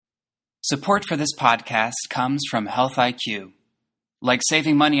Support for this podcast comes from Health IQ. Like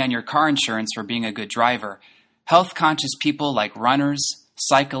saving money on your car insurance for being a good driver, health-conscious people like runners,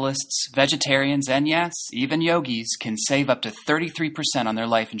 cyclists, vegetarians, and yes, even yogis can save up to 33% on their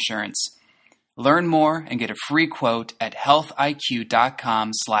life insurance. Learn more and get a free quote at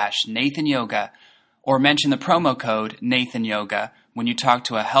healthiq.com/NathanYoga or mention the promo code NathanYoga when you talk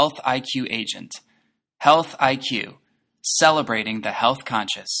to a Health IQ agent. Health IQ, celebrating the health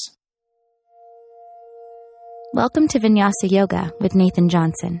conscious. Welcome to Vinyasa Yoga with Nathan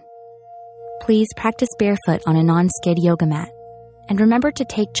Johnson. Please practice barefoot on a non-skid yoga mat, and remember to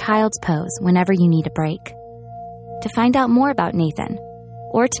take child's pose whenever you need a break. To find out more about Nathan,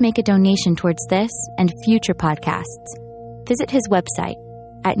 or to make a donation towards this and future podcasts, visit his website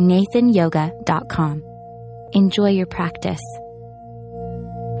at nathanyoga.com. Enjoy your practice.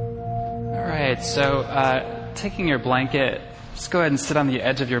 All right, so taking your blanket, just go ahead and sit on the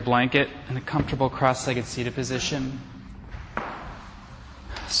edge of your blanket in a comfortable cross-legged seated position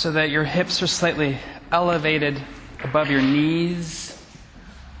so that your hips are slightly elevated above your knees,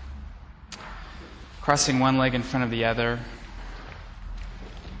 crossing one leg in front of the other.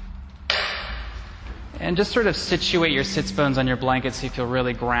 And just sort of situate your sits bones on your blanket so you feel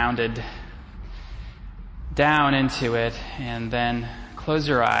really grounded down into it, and then close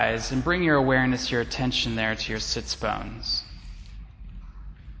your eyes and bring your awareness, your attention there to your sits bones.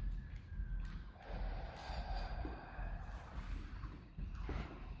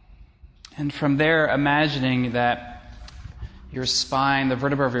 And from there, imagining that your spine, the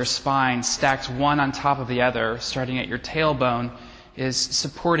vertebra of your spine, stacked one on top of the other, starting at your tailbone, is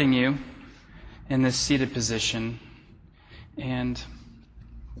supporting you in this seated position. And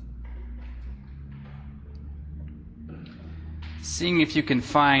seeing if you can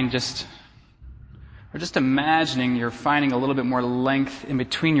find just imagining you're finding a little bit more length in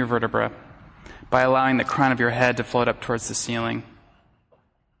between your vertebra by allowing the crown of your head to float up towards the ceiling.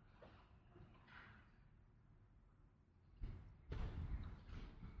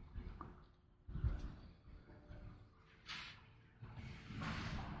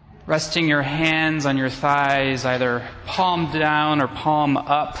 Resting your hands on your thighs, either palm down or palm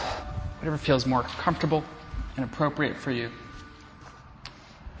up, whatever feels more comfortable and appropriate for you.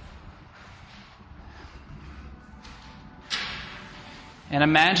 And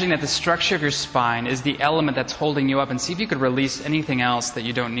imagine that the structure of your spine is the element that's holding you up, and see if you could release anything else that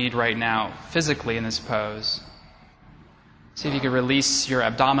you don't need right now physically in this pose. See if you could release your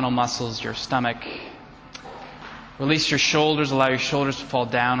abdominal muscles, your stomach. Release your shoulders, allow your shoulders to fall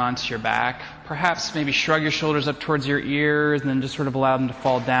down onto your back. Perhaps maybe shrug your shoulders up towards your ears and then just sort of allow them to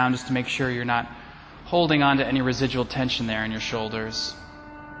fall down just to make sure you're not holding on to any residual tension there in your shoulders.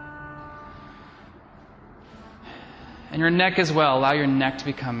 And your neck as well. Allow your neck to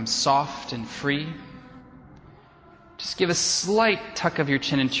become soft and free. Just give a slight tuck of your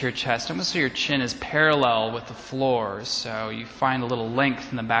chin into your chest, almost so your chin is parallel with the floor, so you find a little length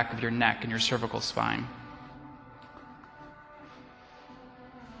in the back of your neck and your cervical spine.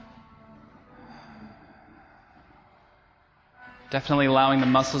 Definitely allowing the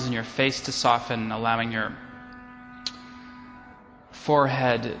muscles in your face to soften, allowing your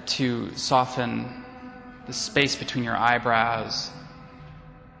forehead to soften, the space between your eyebrows,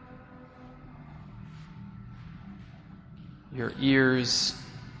 your ears,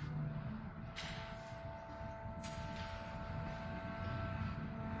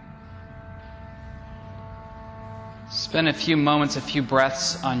 spend a few moments, a few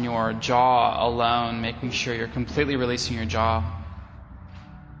breaths on your jaw alone, making sure you're completely releasing your jaw.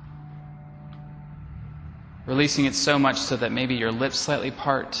 Releasing it so much so that maybe your lips slightly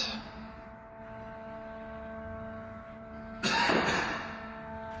part.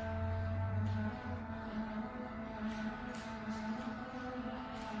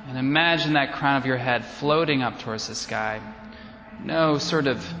 And imagine that crown of your head floating up towards the sky. No sort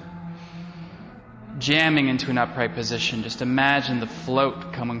of jamming into an upright position. Just imagine the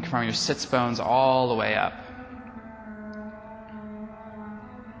float coming from your sits bones all the way up.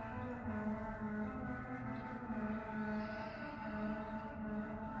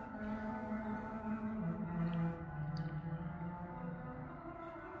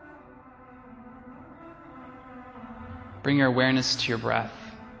 Bring your awareness to your breath.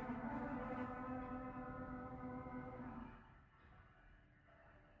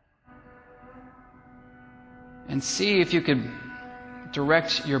 And see if you could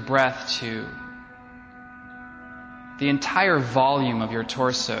direct your breath to the entire volume of your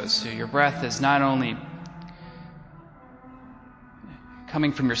torso. So your breath is not only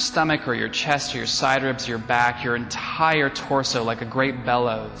coming from your stomach or your chest or your side ribs, your back, your entire torso, like a great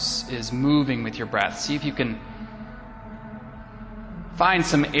bellows, is moving with your breath. See if you can find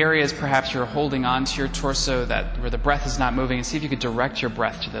some areas perhaps you're holding onto your torso where the breath is not moving, and see if you could direct your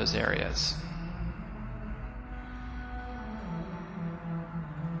breath to those areas.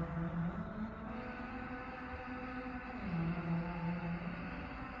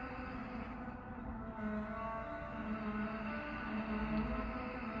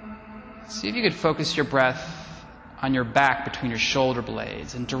 See if you could focus your breath on your back between your shoulder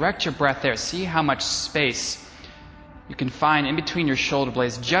blades and direct your breath there. See how much space you can find in between your shoulder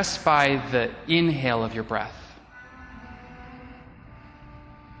blades just by the inhale of your breath.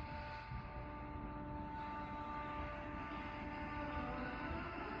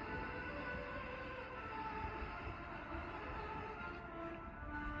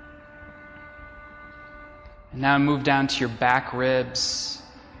 And now move down to your back ribs,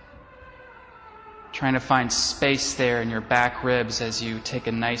 trying to find space there in your back ribs as you take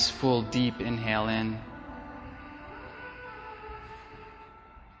a nice, full, deep inhale in.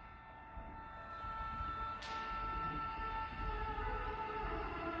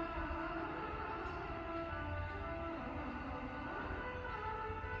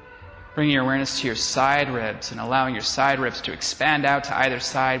 Bringing your awareness to your side ribs and allowing your side ribs to expand out to either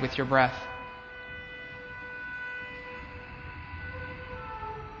side with your breath.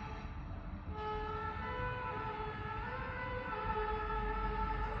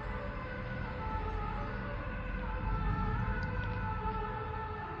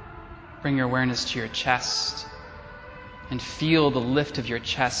 Bring your awareness to your chest and feel the lift of your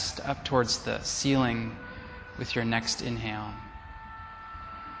chest up towards the ceiling with your next inhale.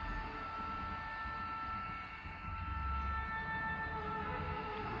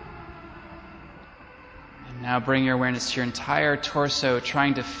 And now bring your awareness to your entire torso,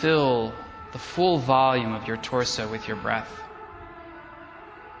 trying to fill the full volume of your torso with your breath.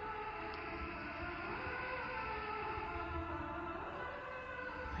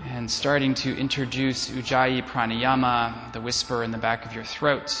 And starting to introduce Ujjayi Pranayama, the whisper in the back of your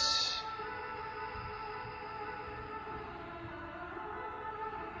throat.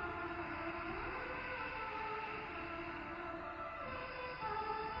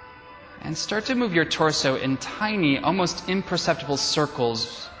 And start to move your torso in tiny, almost imperceptible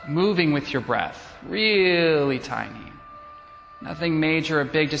circles, moving with your breath. Really tiny. Nothing major or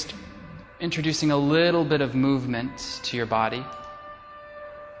big, just introducing a little bit of movement to your body.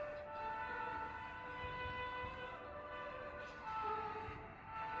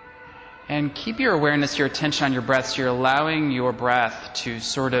 And keep your awareness, your attention on your breath, so you're allowing your breath to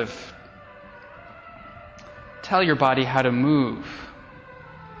sort of tell your body how to move.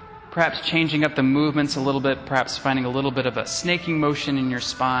 Perhaps changing up the movements a little bit, perhaps finding a little bit of a snaking motion in your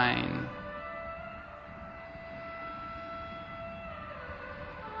spine.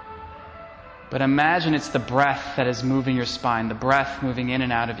 But imagine it's the breath that is moving your spine, the breath moving in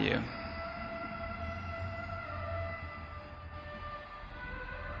and out of you.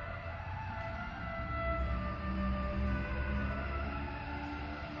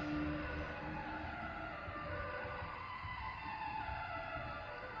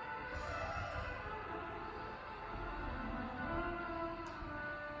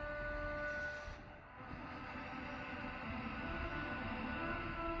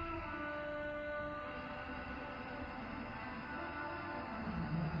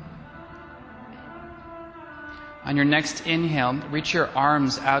 On your next inhale, reach your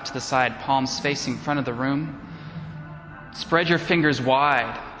arms out to the side, palms facing front of the room. Spread your fingers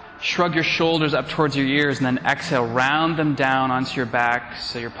wide. Shrug your shoulders up towards your ears, and then exhale, round them down onto your back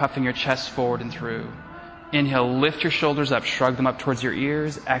so you're puffing your chest forward and through. Inhale, lift your shoulders up, shrug them up towards your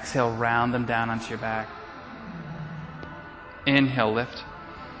ears. Exhale, round them down onto your back. Inhale, lift.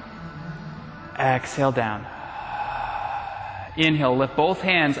 Exhale, down. Inhale, lift both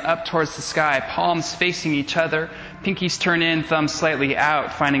hands up towards the sky, palms facing each other, pinkies turn in, thumbs slightly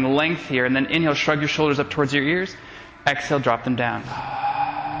out, finding length here. And then inhale, shrug your shoulders up towards your ears. Exhale, drop them down.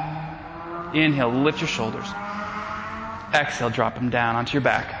 Inhale, lift your shoulders. Exhale, drop them down onto your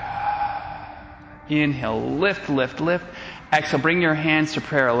back. Inhale, lift, lift, lift. Exhale, bring your hands to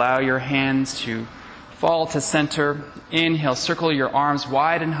prayer. Allow your hands to fall to center. Inhale, circle your arms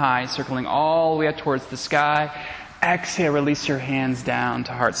wide and high, circling all the way up towards the sky. Exhale, release your hands down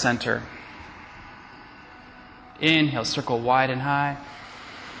to heart center. Inhale, circle wide and high.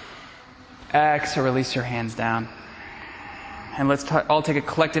 Exhale, release your hands down. And let's all take a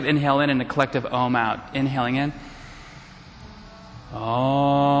collective inhale in and a collective Om out. Inhaling in.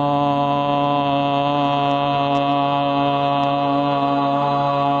 Om.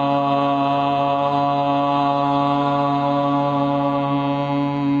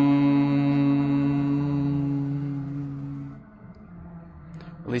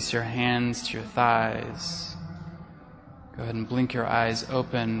 Release your hands to your thighs. Go ahead and blink your eyes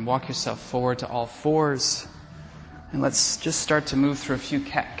open. Walk yourself forward to all fours. And let's just start to move through a few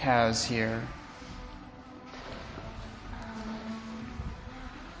cat-cows here.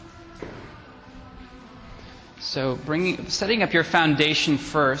 So setting up your foundation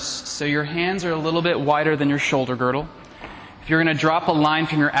first, so your hands are a little bit wider than your shoulder girdle. If you're going to drop a line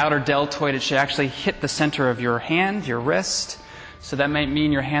from your outer deltoid, it should actually hit the center of your hand, your wrist. So that might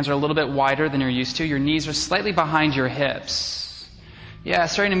mean your hands are a little bit wider than you're used to. Your knees are slightly behind your hips. Yeah,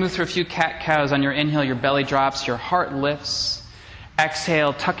 starting to move through a few cat-cows. On your inhale, your belly drops, your heart lifts.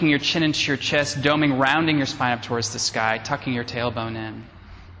 Exhale, tucking your chin into your chest, doming, rounding your spine up towards the sky, tucking your tailbone in.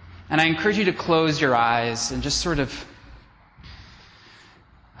 And I encourage you to close your eyes and just sort of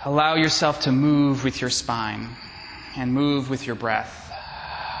allow yourself to move with your spine and move with your breath.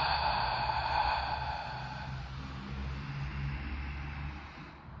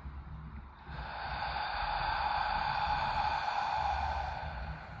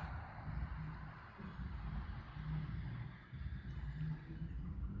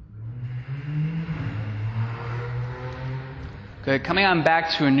 Good. Coming on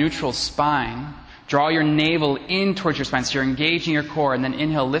back to a neutral spine. Draw your navel in towards your spine so you're engaging your core, and then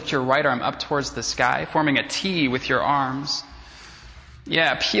inhale, lift your right arm up towards the sky, forming a T with your arms.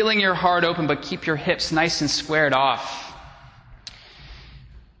 Yeah, peeling your heart open, but keep your hips nice and squared off.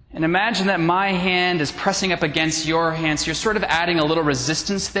 And imagine that my hand is pressing up against your hand, so you're sort of adding a little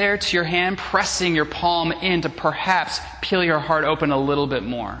resistance there to your hand, pressing your palm in to perhaps peel your heart open a little bit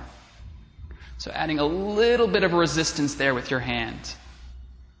more. So adding a little bit of resistance there with your hand.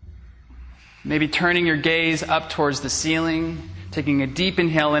 Maybe turning your gaze up towards the ceiling, taking a deep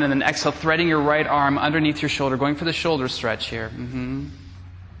inhale in, and then exhale, threading your right arm underneath your shoulder, going for the shoulder stretch here.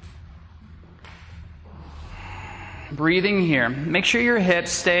 Breathing here. Make sure your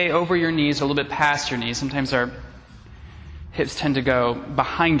hips stay over your knees, a little bit past your knees. Sometimes our hips tend to go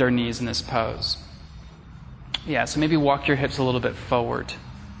behind our knees in this pose. Yeah, so maybe walk your hips a little bit forward.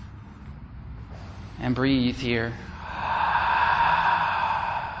 And breathe here.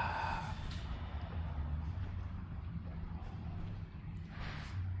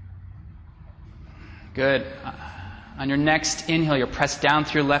 Good. On your next inhale, you'll press down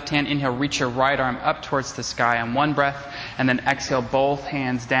through your left hand. Inhale, reach your right arm up towards the sky on one breath. And then exhale, both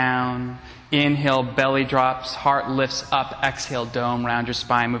hands down. Inhale, belly drops, heart lifts up. Exhale, dome, round your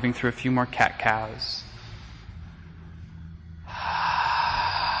spine, moving through a few more cat-cows.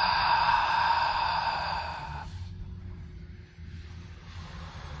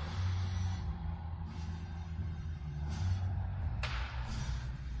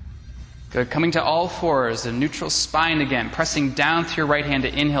 Good. Coming to all fours, a neutral spine again. Pressing down through your right hand to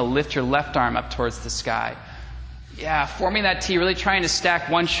inhale, lift your left arm up towards the sky. Yeah, forming that T, really trying to stack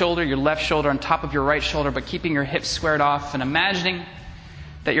one shoulder, your left shoulder on top of your right shoulder, but keeping your hips squared off and imagining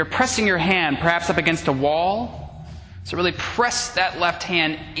that you're pressing your hand perhaps up against a wall. So really press that left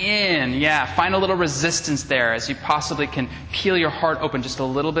hand in. Yeah, find a little resistance there as you possibly can peel your heart open just a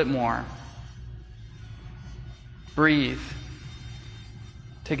little bit more. Breathe.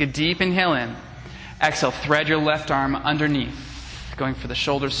 Take a deep inhale in. Exhale, thread your left arm underneath. Going for the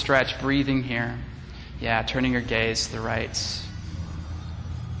shoulder stretch, breathing here. Yeah, turning your gaze to the right.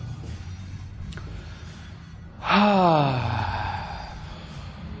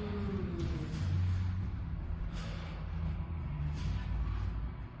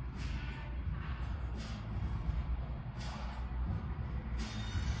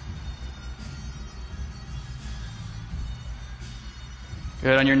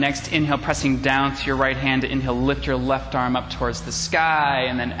 Good. On your next inhale, pressing down to your right hand to inhale, lift your left arm up towards the sky,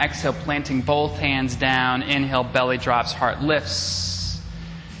 and then exhale, planting both hands down. Inhale, belly drops, heart lifts.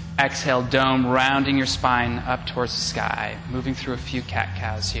 Exhale, dome, rounding your spine up towards the sky. Moving through a few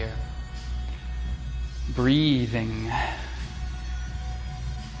cat-cows here. Breathing.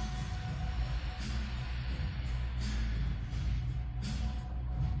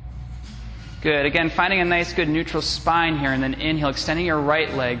 Good. Again, finding a nice, good neutral spine here, and then inhale, extending your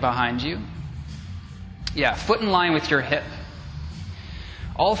right leg behind you. Yeah, foot in line with your hip.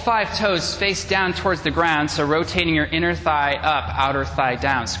 All 5 toes face down towards the ground, so rotating your inner thigh up, outer thigh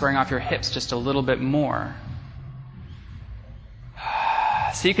down, squaring off your hips just a little bit more.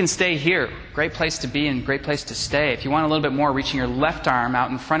 So you can stay here. Great place to be and great place to stay. If you want a little bit more, reaching your left arm out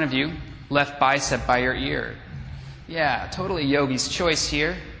in front of you, left bicep by your ear. Yeah, totally yogi's choice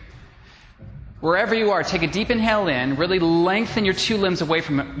here. Wherever you are, take a deep inhale in, really lengthen your 2 limbs away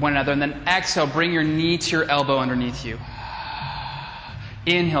from one another, and then exhale, bring your knee to your elbow underneath you.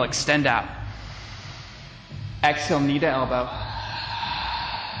 Inhale, extend out. Exhale, knee to elbow.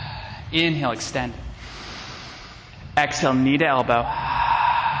 Inhale, extend. Exhale, knee to elbow.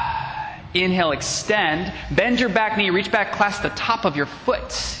 Inhale, extend. Bend your back knee, reach back, clasp the top of your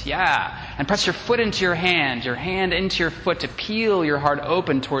foot. Yeah. And press your foot into your hand into your foot to peel your heart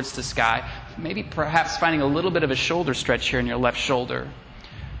open towards the sky. Maybe perhaps finding a little bit of a shoulder stretch here in your left shoulder.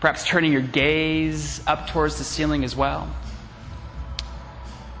 Perhaps turning your gaze up towards the ceiling as well.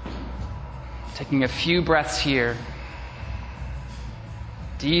 Taking a few breaths here.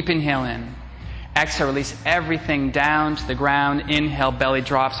 Deep inhale in. Exhale, release everything down to the ground. Inhale, belly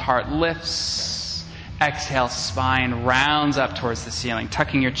drops, heart lifts. Exhale, spine rounds up towards the ceiling,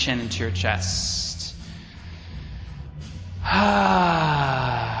 tucking your chin into your chest.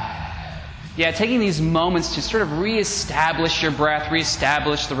 Yeah, taking these moments to sort of reestablish your breath,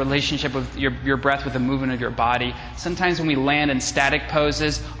 reestablish the relationship with your breath with the movement of your body. Sometimes when we land in static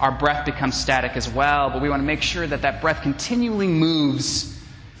poses, our breath becomes static as well, but we want to make sure that that breath continually moves.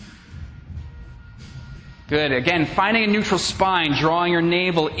 Good. Again, finding a neutral spine, drawing your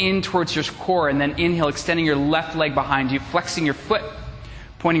navel in towards your core, and then inhale, extending your left leg behind you, flexing your foot,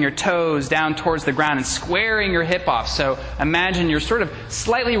 pointing your toes down towards the ground and squaring your hip off. So imagine you're sort of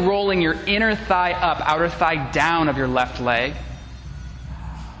slightly rolling your inner thigh up, outer thigh down of your left leg.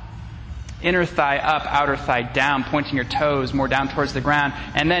 Inner thigh up, outer thigh down, pointing your toes more down towards the ground.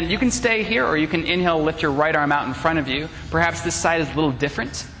 And then you can stay here, or you can inhale, lift your right arm out in front of you. Perhaps this side is a little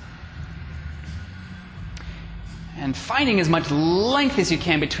different. And finding as much length as you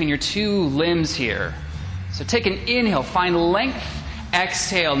can between your two limbs here. So take an inhale, find length.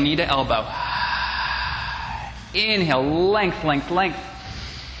 Exhale, knee to elbow. Inhale, length, length, length.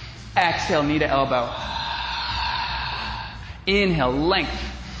 Exhale, knee to elbow. Inhale, length.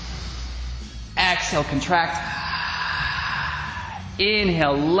 Exhale, contract.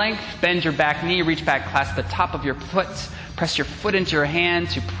 Inhale, length. Bend your back knee, reach back, clasp the top of your foot. Press your foot into your hand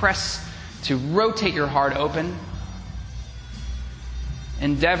to rotate your heart open.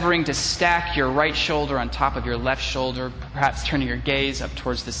 Endeavoring to stack your right shoulder on top of your left shoulder, perhaps turning your gaze up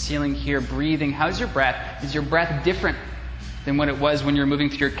towards the ceiling here, breathing. How's your breath? Is your breath different than what it was when you were moving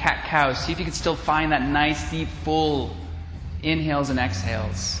through your cat-cow? See if you can still find that nice, deep, full inhales and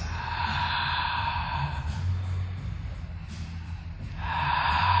exhales.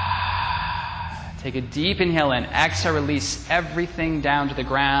 Take a deep inhale in. Exhale, release everything down to the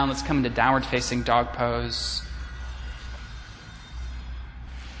ground. Let's come into downward facing dog pose.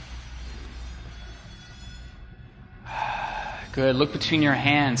 Good. Look between your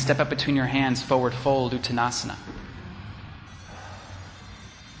hands. Step up between your hands. Forward fold, Uttanasana.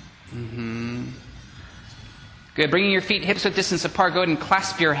 Good. Bringing your feet hips width distance apart. Go ahead and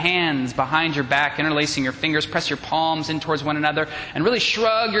clasp your hands behind your back, interlacing your fingers. Press your palms in towards one another. And really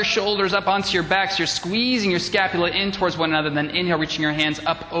shrug your shoulders up onto your back so you're squeezing your scapula in towards one another. Then inhale, reaching your hands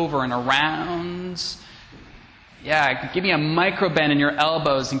up, over, and around. Yeah, give me a micro bend in your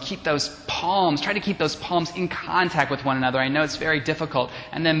elbows and keep those palms, try to keep those palms in contact with one another. I know it's very difficult.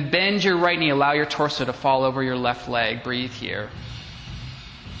 And then bend your right knee, allow your torso to fall over your left leg. Breathe here.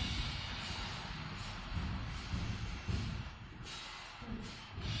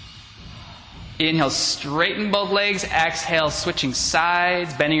 Inhale, straighten both legs. Exhale, switching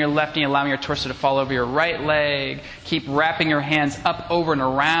sides, bending your left knee, allowing your torso to fall over your right leg. Keep wrapping your hands up, over, and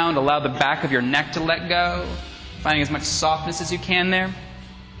around. Allow the back of your neck to let go. Finding as much softness as you can there.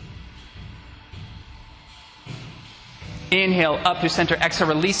 Inhale, up through center. Exhale,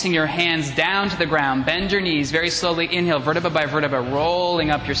 releasing your hands down to the ground. Bend your knees very slowly. Inhale, vertebra by vertebra, rolling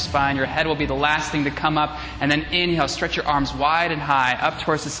up your spine. Your head will be the last thing to come up. And then inhale, stretch your arms wide and high, up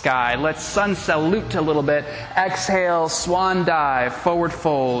towards the sky. Let's sun salute a little bit. Exhale, swan dive, forward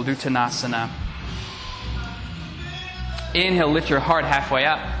fold, Uttanasana. Inhale, lift your heart halfway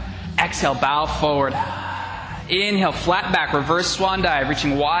up. Exhale, bow forward. Inhale, flat back, reverse swan dive,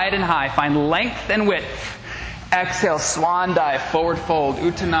 reaching wide and high. Find length and width. Exhale, swan dive, forward fold,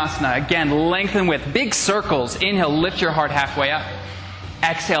 Uttanasana. Again, length and width. Big circles. Inhale, lift your heart halfway up.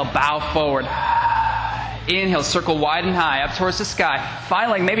 Exhale, bow forward. Inhale, circle wide and high, up towards the sky.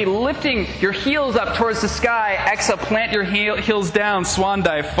 Finally, maybe lifting your heels up towards the sky. Exhale, plant your heels down, swan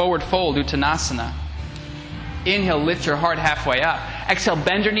dive, forward fold, Uttanasana. Inhale, lift your heart halfway up. Exhale,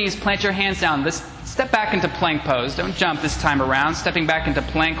 bend your knees, plant your hands down. Step back into plank pose. Don't jump this time around. Stepping back into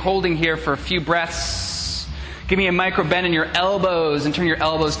plank, holding here for a few breaths. Give me a micro bend in your elbows and turn your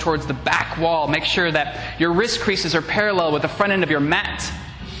elbows towards the back wall. Make sure that your wrist creases are parallel with the front end of your mat.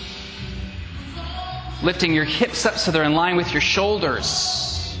 Lifting your hips up so they're in line with your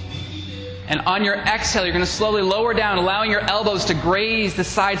shoulders. And on your exhale, you're going to slowly lower down, allowing your elbows to graze the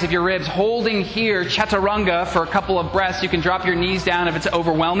sides of your ribs. Holding here, chaturanga, for a couple of breaths. You can drop your knees down if it's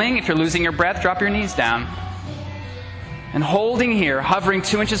overwhelming. If you're losing your breath, drop your knees down. And holding here, hovering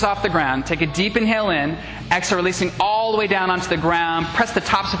 2 inches off the ground. Take a deep inhale in. Exhale, releasing all the way down onto the ground. Press the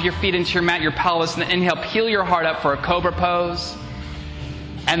tops of your feet into your mat, your pelvis. And then inhale, peel your heart up for a cobra pose.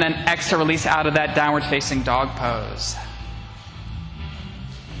 And then exhale, release out of that downward facing dog pose.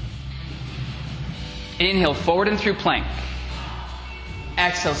 Inhale, forward and through plank.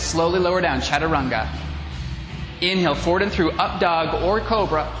 Exhale, slowly lower down, chaturanga. Inhale, forward and through up dog or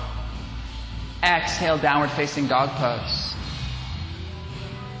cobra. Exhale, downward facing dog pose.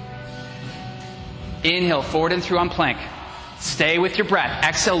 Inhale, forward and through on plank. Stay with your breath.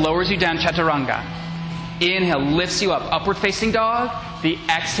 Exhale, lowers you down, chaturanga. Inhale, lifts you up, upward facing dog. The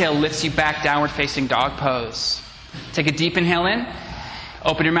exhale lifts you back, downward facing dog pose. Take a deep inhale in.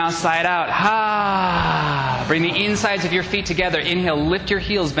 Open your mouth side out. Ha! Bring the insides of your feet together. Inhale, lift your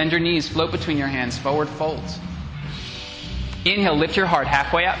heels, bend your knees, float between your hands, forward fold. Inhale, lift your heart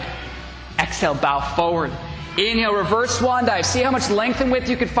halfway up. Exhale, bow forward. Inhale, reverse swan dive. See how much length and width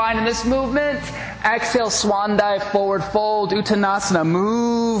you can find in this movement? Exhale, swan dive, forward fold, Uttanasana.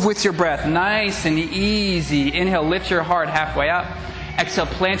 Move with your breath, nice and easy. Inhale, lift your heart halfway up. Exhale,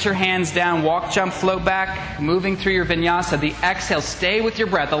 plant your hands down, walk, jump, float back, moving through your vinyasa. The exhale, stay with your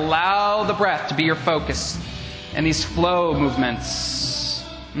breath. Allow the breath to be your focus in these flow movements.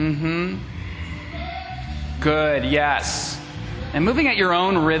 Good, yes. And moving at your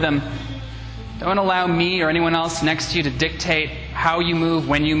own rhythm. Don't allow me or anyone else next to you to dictate how you move,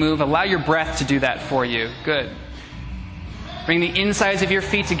 when you move. Allow your breath to do that for you. Good. Bring the insides of your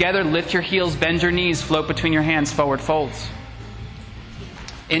feet together. Lift your heels, bend your knees, float between your hands, forward folds.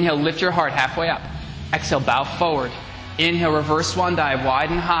 Inhale, lift your heart halfway up. Exhale, bow forward. Inhale, reverse swan dive, wide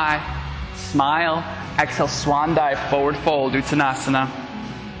and high. Smile. Exhale, swan dive, forward fold, Uttanasana.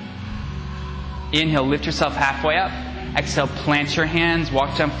 Inhale, lift yourself halfway up. Exhale, plant your hands,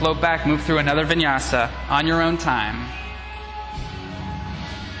 walk, jump, float back, move through another vinyasa on your own time.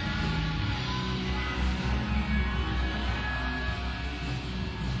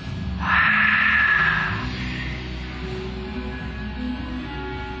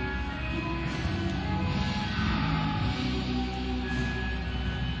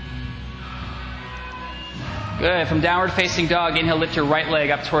 Good. From downward facing dog, inhale, lift your right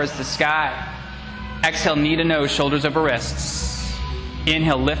leg up towards the sky. Exhale, knee to nose, shoulders over wrists.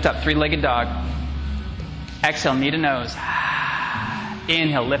 Inhale, lift up, three-legged dog. Exhale, knee to nose.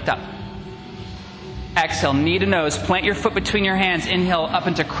 Inhale, lift up. Exhale, knee to nose. Plant your foot between your hands. Inhale, up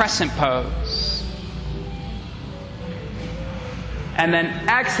into crescent pose. And then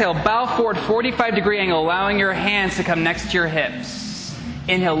exhale, bow forward, 45-degree angle, allowing your hands to come next to your hips.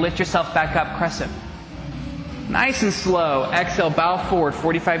 Inhale, lift yourself back up, crescent. Nice and slow. Exhale, bow forward,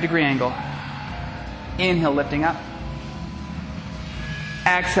 45-degree angle. Inhale, lifting up.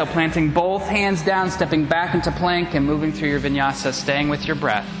 Exhale, planting both hands down, stepping back into plank and moving through your vinyasa, staying with your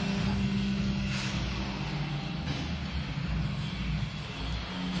breath.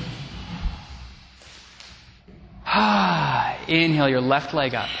 Inhale, your left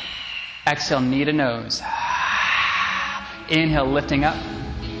leg up. Exhale, knee to nose. Inhale, lifting up.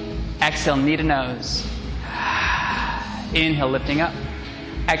 Exhale, knee to nose. Inhale, lifting up.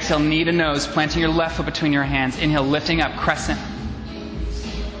 Exhale, knee to nose, planting your left foot between your hands. Inhale, lifting up, crescent.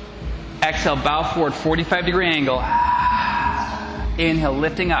 Exhale, bow forward, 45-degree angle. Inhale,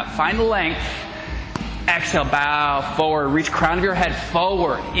 lifting up. Find the length. Exhale, bow forward. Reach crown of your head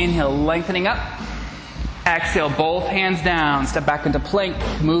forward. Inhale, lengthening up. Exhale, both hands down. Step back into plank.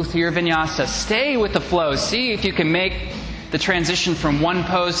 Move through your vinyasa. Stay with the flow. See if you can make the transition from one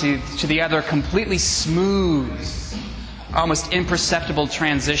pose to the other completely smooth. Almost imperceptible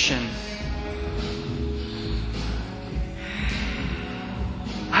transition.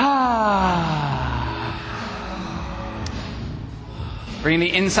 Bring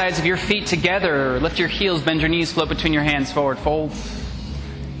the insides of your feet together. Lift your heels, bend your knees, float between your hands, forward fold.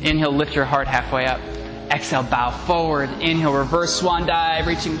 Inhale, lift your heart halfway up. Exhale, bow forward. Inhale, reverse swan dive,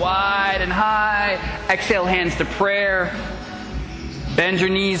 reaching wide and high. Exhale, hands to prayer. Bend your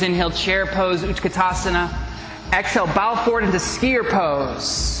knees, inhale, chair pose, Utkatasana. Exhale, bow forward into skier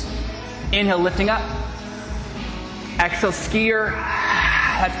pose. Inhale, lifting up. Exhale, skier.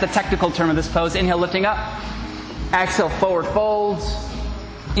 That's the technical term of this pose. Inhale, lifting up. Exhale, forward fold.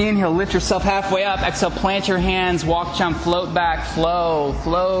 Inhale, lift yourself halfway up. Exhale, plant your hands, walk, jump, float back, flow.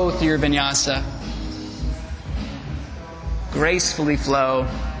 Flow through your vinyasa. Gracefully flow.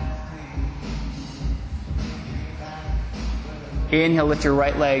 Inhale, lift your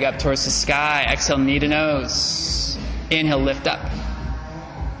right leg up towards the sky. Exhale, knee to nose. Inhale, lift up.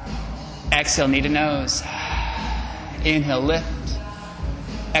 Exhale, knee to nose. Inhale, lift.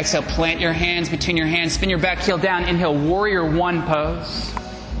 Exhale, plant your hands between your hands. Spin your back heel down. Inhale, warrior one pose.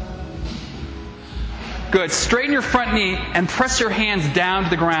 Good. Straighten your front knee and press your hands down to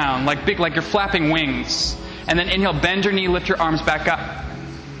the ground like you're flapping wings. And then inhale, bend your knee, lift your arms back up.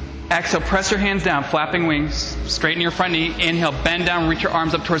 Exhale, press your hands down, flapping wings. Straighten your front knee. Inhale, bend down, reach your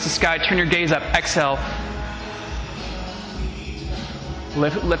arms up towards the sky. Turn your gaze up. Exhale.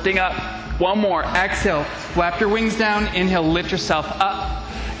 Lifting up. One more. Exhale, flap your wings down. Inhale, lift yourself up.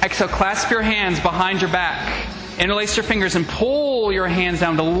 Exhale, clasp your hands behind your back. Interlace your fingers and pull your hands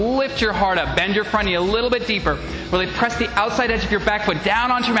down to lift your heart up. Bend your front knee a little bit deeper. Really press the outside edge of your back foot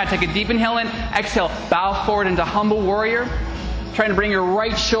down onto your mat. Take a deep inhale in. Exhale, bow forward into humble warrior. Trying to bring your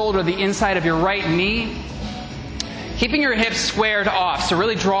right shoulder to the inside of your right knee. Keeping your hips squared off. So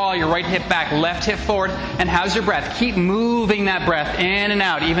really draw your right hip back, left hip forward. And how's your breath? Keep moving that breath in and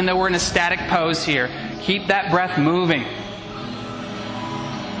out, even though we're in a static pose here. Keep that breath moving.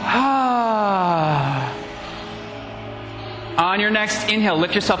 On your next inhale,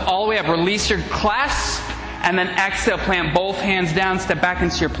 lift yourself all the way up. Release your clasp. And then exhale, plant both hands down. Step back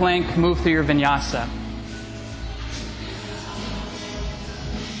into your plank. Move through your vinyasa.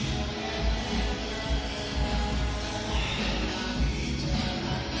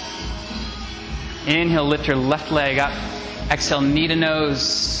 Inhale, lift your left leg up. Exhale, knee to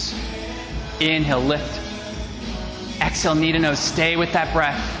nose. Inhale, lift. Exhale, knee to nose. Stay with that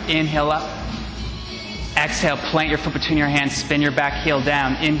breath. Inhale up. Exhale, plant your foot between your hands. Spin your back heel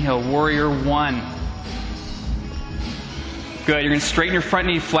down. Inhale, warrior one. Good. You're going to straighten your front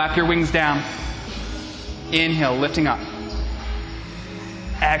knee. Flap your wings down. Inhale, lifting up.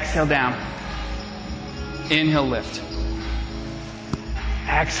 Exhale, down. Inhale, lift.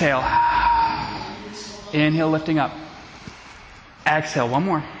 Exhale. Inhale, lifting up. Exhale, one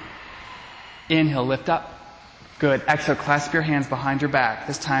more. Inhale, lift up. Good. Exhale, clasp your hands behind your back.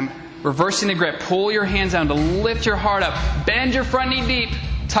 This time, reversing the grip. Pull your hands down to lift your heart up. Bend your front knee deep.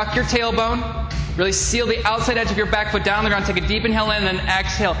 Tuck your tailbone. Really seal the outside edge of your back foot down on the ground. Take a deep inhale in, and then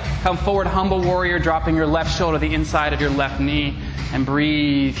exhale. Come forward, humble warrior, dropping your left shoulder to the inside of your left knee. And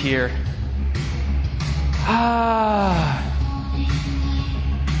breathe here.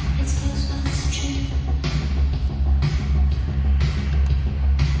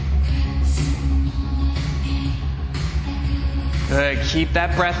 Good. Keep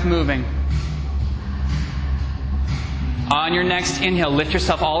that breath moving. On your next inhale, lift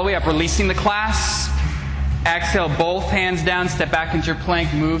yourself all the way up, releasing the clasp. Exhale, both hands down, step back into your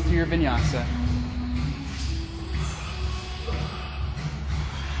plank, move through your vinyasa.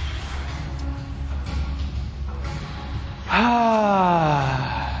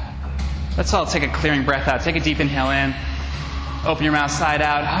 Let's all take a clearing breath out. Take a deep inhale in. Open your mouth side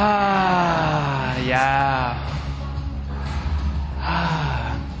out. Yeah.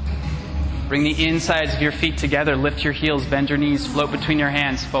 Bring the insides of your feet together. Lift your heels, bend your knees, float between your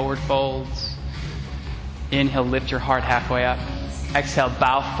hands, forward folds. Inhale, lift your heart halfway up. Exhale,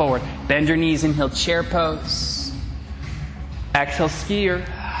 bow forward. Bend your knees, inhale, chair pose. Exhale, skier.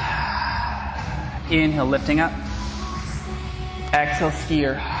 Inhale, lifting up. Exhale,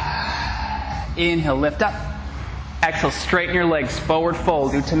 skier. Inhale, lift up. Exhale, straighten your legs, forward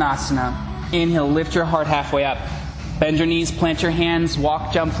fold, Uttanasana. Inhale, lift your heart halfway up. Bend your knees, plant your hands,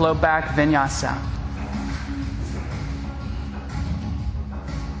 walk, jump, float back, vinyasa.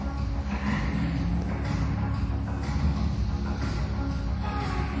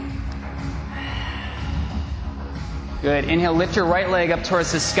 Good. Inhale, lift your right leg up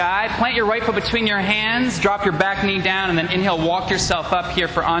towards the sky. Plant your right foot between your hands. Drop your back knee down, and then inhale, walk yourself up here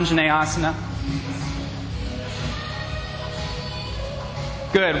for Anjaneyasana.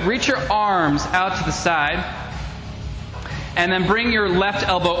 Good. Reach your arms out to the side. And then bring your left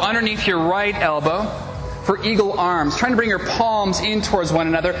elbow underneath your right elbow for eagle arms. Trying to bring your palms in towards one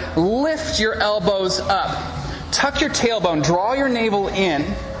another. Lift your elbows up. Tuck your tailbone. Draw your navel in.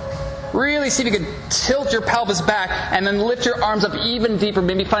 Really see if you can tilt your pelvis back. And then lift your arms up even deeper.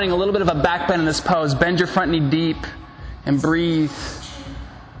 Maybe finding a little bit of a back bend in this pose. Bend your front knee deep. And breathe.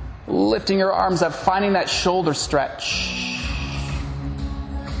 Lifting your arms up. Finding that shoulder stretch.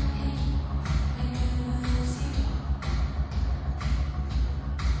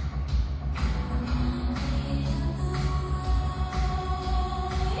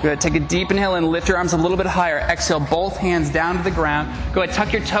 Good. Take a deep inhale and lift your arms a little bit higher. Exhale, both hands down to the ground. Go ahead,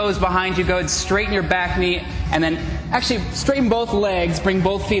 tuck your toes behind you. Go ahead, straighten your back knee. And then actually straighten both legs. Bring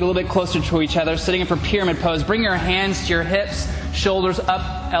both feet a little bit closer to each other. Sitting in for pyramid pose. Bring your hands to your hips. Shoulders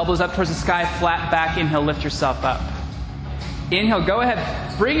up, elbows up towards the sky, flat back. Inhale, lift yourself up. Inhale, go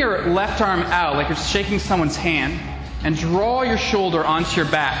ahead, bring your left arm out like you're shaking someone's hand, and draw your shoulder onto your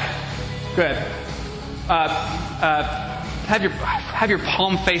back. Good. Have your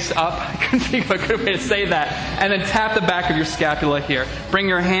palm face up. I couldn't think of a good way to say that. And then tap the back of your scapula here. Bring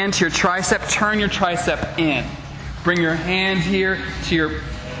your hand to your tricep. Turn your tricep in. Bring your hand here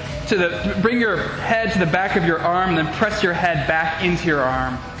bring your head to the back of your arm, and then press your head back into your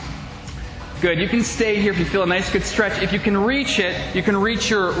arm. Good. You can stay here if you feel a nice good stretch. If you can reach it, you can reach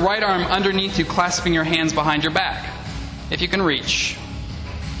your right arm underneath you, clasping your hands behind your back. If you can reach.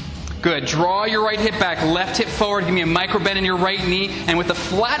 Good. Draw your right hip back, left hip forward. Give me a micro bend in your right knee. And with a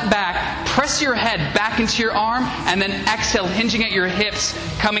flat back, press your head back into your arm. And then exhale, hinging at your hips,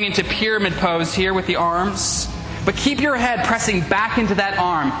 coming into pyramid pose here with the arms. But keep your head pressing back into that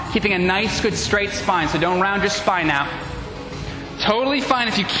arm, keeping a nice, good, straight spine. So don't round your spine out. Totally fine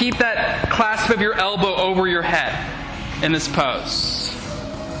if you keep that clasp of your elbow over your head in this pose.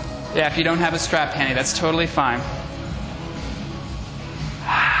 Yeah, if you don't have a strap handy, that's totally fine.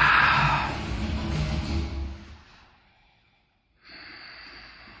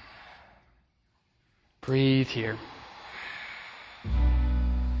 Breathe here.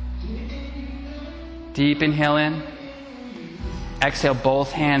 Deep inhale in. Exhale,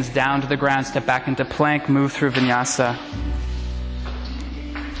 both hands down to the ground. Step back into plank. Move through vinyasa.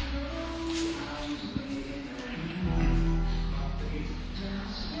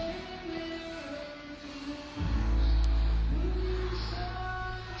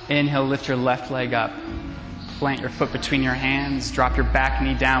 Inhale, lift your left leg up. Plant your foot between your hands. Drop your back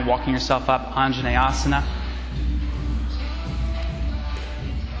knee down, walking yourself up, Anjaneyasana.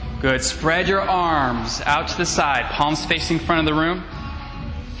 Good. Spread your arms out to the side, palms facing front of the room.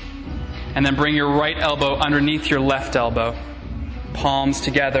 And then bring your right elbow underneath your left elbow. Palms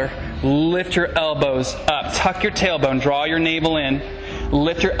together. Lift your elbows up. Tuck your tailbone. Draw your navel in.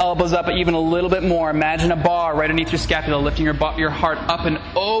 Lift your elbows up even a little bit more. Imagine a bar right underneath your scapula, lifting your heart up and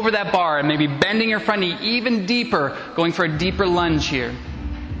over that bar, and maybe bending your front knee even deeper, going for a deeper lunge here.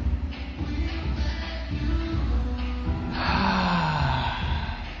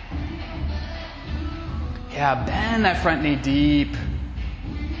 Yeah, bend that front knee deep.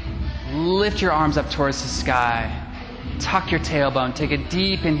 Lift your arms up towards the sky. Tuck your tailbone. Take a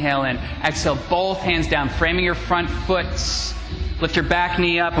deep inhale in. Exhale, both hands down, framing your front foot. Lift your back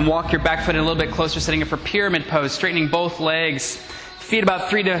knee up and walk your back foot in a little bit closer, setting it for pyramid pose, straightening both legs. Feet about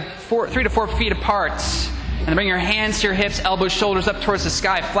 3 to 4 feet apart. And then bring your hands to your hips, elbows, shoulders up towards the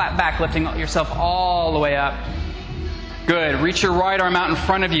sky, flat back, lifting yourself all the way up. Good. Reach your right arm out in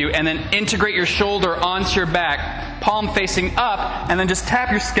front of you, and then integrate your shoulder onto your back, palm facing up, and then just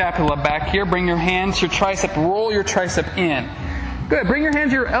tap your scapula back here. Bring your hand to your tricep, roll your tricep in. Good. Bring your hand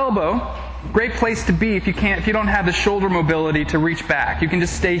to your elbow. Great place to be if you don't have the shoulder mobility to reach back. You can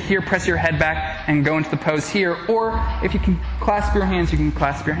just stay here, press your head back, and go into the pose here. Or if you can clasp your hands, you can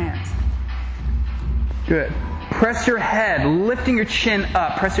clasp your hands. Good. Press your head, lifting your chin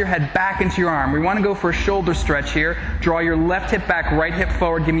up. Press your head back into your arm. We want to go for a shoulder stretch here. Draw your left hip back, right hip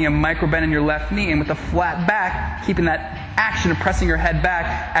forward. Give me a micro bend in your left knee. And with a flat back, keeping that action of pressing your head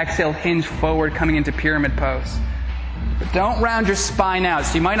back, exhale, hinge forward, coming into pyramid pose. But don't round your spine out.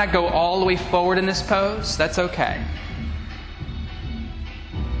 So you might not go all the way forward in this pose. That's okay.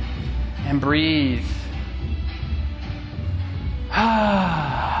 And breathe.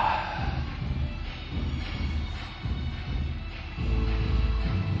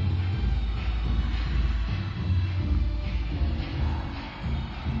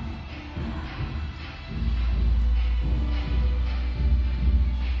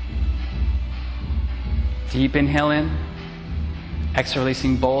 Deep inhale in. Exhale,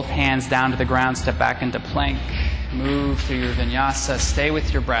 releasing both hands down to the ground. Step back into plank. Move through your vinyasa. Stay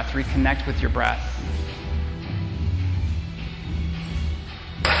with your breath. Reconnect with your breath.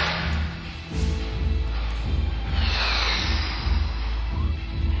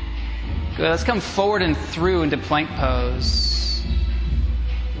 Good. Let's come forward and through into plank pose.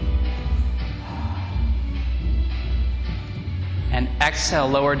 And exhale,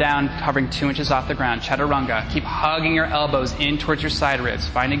 lower down, hovering 2 inches off the ground. Chaturanga. Keep hugging your elbows in towards your side ribs.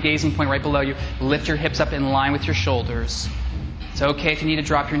 Find a gazing point right below you. Lift your hips up in line with your shoulders. It's okay if you need to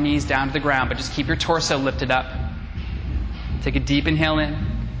drop your knees down to the ground, but just keep your torso lifted up. Take a deep inhale in.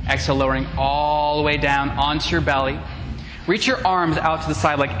 Exhale, lowering all the way down onto your belly. Reach your arms out to the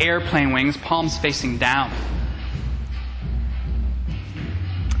side like airplane wings, palms facing down.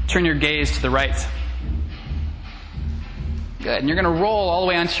 Turn your gaze to the right. Good. And you're going to roll all the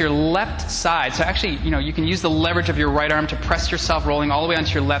way onto your left side. So actually, you can use the leverage of your right arm to press yourself rolling all the way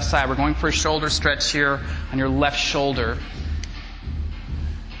onto your left side. We're going for a shoulder stretch here on your left shoulder.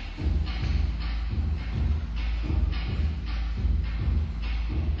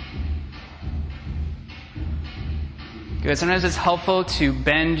 Good. Sometimes it's helpful to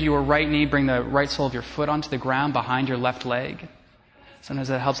bend your right knee, bring the right sole of your foot onto the ground behind your left leg. Sometimes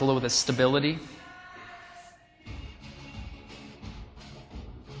that helps a little with the stability.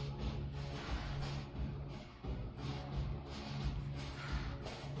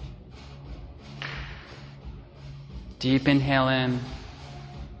 Deep inhale in.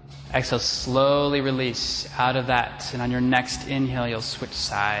 Exhale, slowly release out of that. And on your next inhale, you'll switch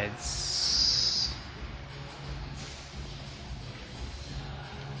sides.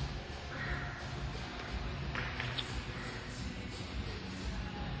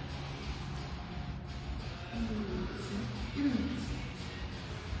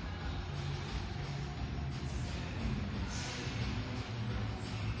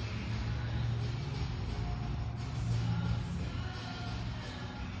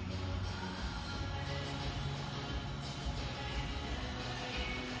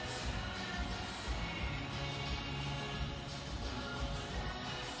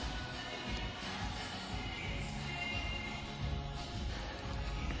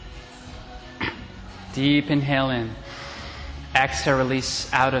 Deep inhale in. Exhale,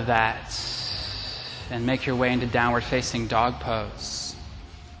 release out of that. And make your way into downward facing dog pose.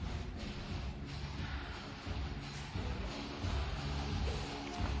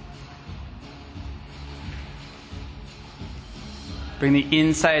 Bring the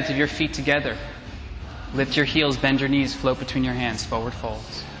insides of your feet together. Lift your heels, bend your knees, float between your hands, forward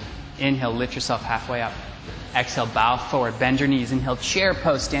folds. Inhale, lift yourself halfway up. Exhale, bow forward, bend your knees. Inhale, chair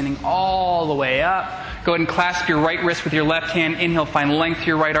pose, standing all the way up. Go ahead and clasp your right wrist with your left hand. Inhale, find length to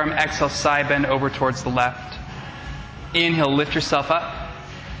your right arm. Exhale, side bend over towards the left. Inhale, lift yourself up.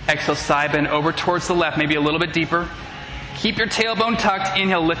 Exhale, side bend over towards the left, maybe a little bit deeper. Keep your tailbone tucked.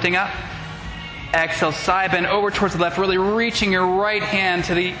 Inhale, lifting up. Exhale, side bend over towards the left, really reaching your right hand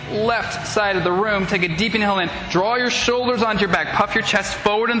to the left side of the room. Take a deep inhale in. Draw your shoulders onto your back. Puff your chest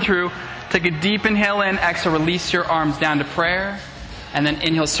forward and through. Take a deep inhale in. Exhale, release your arms down to prayer. And then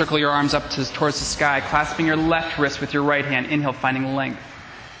inhale, circle your arms up towards the sky, clasping your left wrist with your right hand. Inhale, finding length.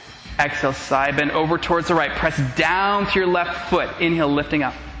 Exhale, side bend over towards the right. Press down to your left foot. Inhale, lifting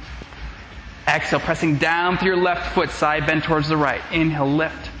up. Exhale, pressing down through your left foot. Side bend towards the right. Inhale,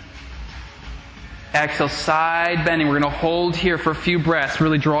 lift. Exhale, side bending. We're going to hold here for a few breaths.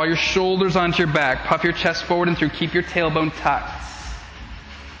 Really draw your shoulders onto your back. Puff your chest forward and through. Keep your tailbone tucked.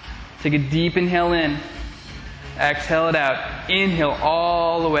 Take a deep inhale in. Exhale it out. Inhale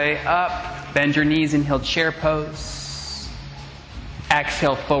all the way up. Bend your knees. Inhale, chair pose.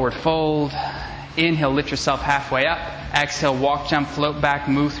 Exhale, forward fold. Inhale, lift yourself halfway up. Exhale, walk, jump, float back,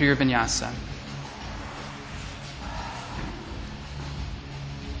 move through your vinyasa.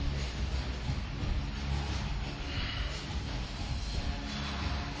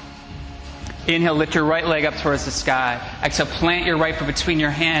 Inhale, lift your right leg up towards the sky. Exhale, plant your right foot between your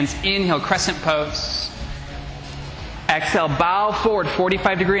hands. Inhale, crescent pose. Exhale, bow forward,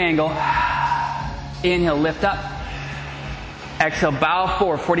 45-degree angle. Inhale, lift up. Exhale, bow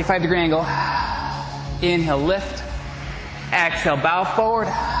forward, 45-degree angle. Inhale, lift. Exhale, bow forward.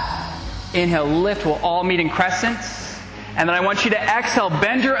 Inhale, lift. We'll all meet in crescent. And then I want you to exhale,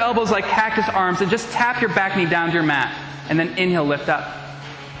 bend your elbows like cactus arms, and just tap your back knee down to your mat. And then inhale, lift up.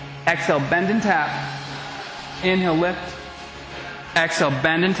 Exhale, bend and tap. Inhale, lift. Exhale,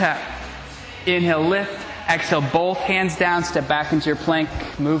 bend and tap. Inhale, lift. Exhale, both hands down, step back into your plank,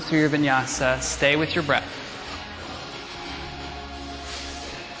 move through your vinyasa, stay with your breath.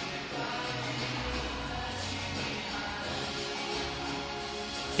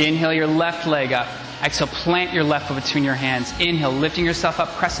 Inhale your left leg up. Exhale, plant your left foot between your hands. Inhale, lifting yourself up,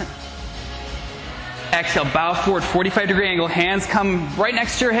 crescent. Exhale, bow forward, 45-degree angle. Hands come right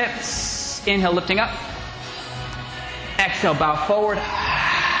next to your hips. Inhale, lifting up. Exhale, bow forward.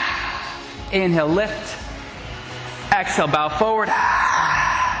 Inhale, lift. Exhale, bow forward.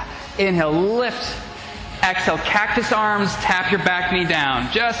 Inhale, lift. Exhale, cactus arms, tap your back knee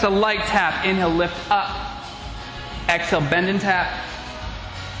down. Just a light tap. Inhale, lift up. Exhale, bend and tap.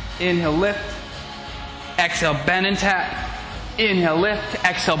 Inhale, lift. Exhale, bend and tap. Inhale, lift.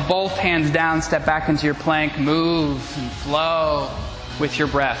 Exhale, both hands down, step back into your plank. Move and flow with your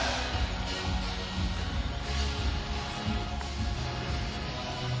breath.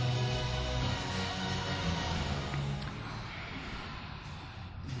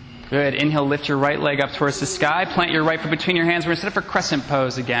 Good. Inhale, lift your right leg up towards the sky. Plant your right foot between your hands. We're going to set up for crescent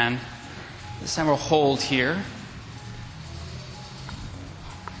pose again. This time we'll hold here.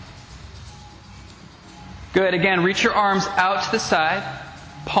 Good. Again, reach your arms out to the side,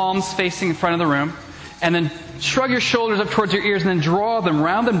 palms facing in front of the room, and then shrug your shoulders up towards your ears and then draw them,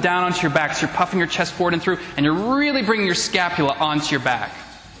 round them down onto your back. So you're puffing your chest forward and through, and you're really bringing your scapula onto your back.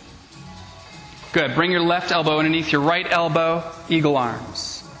 Good. Bring your left elbow underneath your right elbow, eagle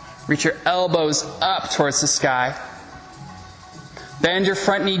arms. Reach your elbows up towards the sky. Bend your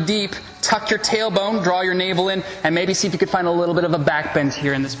front knee deep, tuck your tailbone, draw your navel in, and maybe see if you could find a little bit of a back bend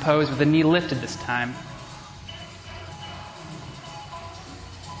here in this pose with the knee lifted this time.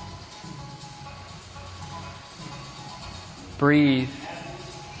 Breathe.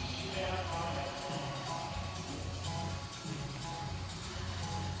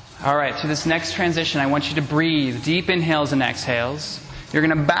 All right, to this next transition, I want you to breathe. Deep inhales and exhales. You're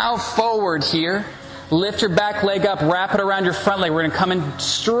going to bow forward here. Lift your back leg up, wrap it around your front leg. We're going to come in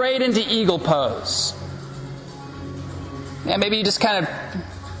straight into eagle pose. Yeah, maybe you just kind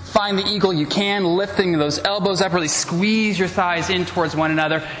of find the eagle you can, lifting those elbows up, really squeeze your thighs in towards one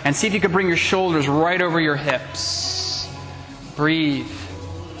another, and see if you could bring your shoulders right over your hips. Breathe.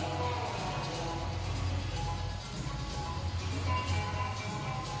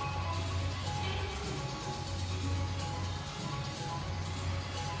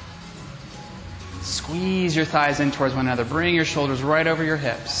 Squeeze your thighs in towards one another. Bring your shoulders right over your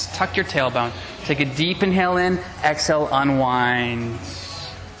hips. Tuck your tailbone. Take a deep inhale in. Exhale, unwind.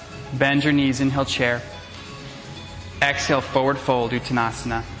 Bend your knees. Inhale, chair. Exhale, forward fold,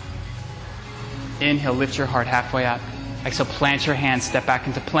 Uttanasana. Inhale, lift your heart halfway up. Exhale, plant your hands, step back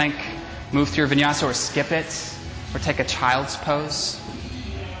into plank. Move through your vinyasa or skip it. Or take a child's pose.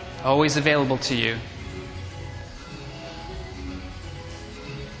 Always available to you.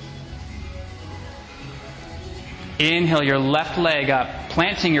 Inhale your left leg up,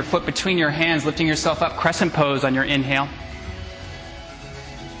 planting your foot between your hands, lifting yourself up, crescent pose on your inhale.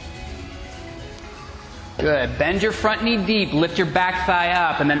 Good. Bend your front knee deep, lift your back thigh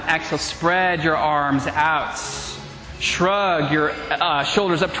up, and then exhale, spread your arms out. Shrug your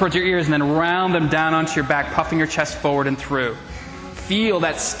shoulders up towards your ears and then round them down onto your back, puffing your chest forward and through. Feel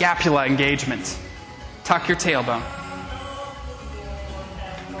that scapula engagement. Tuck your tailbone.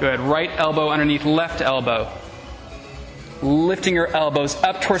 Good. Right elbow underneath left elbow. Lifting your elbows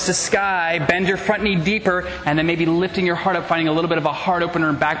up towards the sky, bend your front knee deeper, and then maybe lifting your heart up, finding a little bit of a heart opener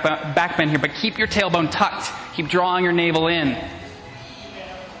and back bend here, but keep your tailbone tucked. Keep drawing your navel in.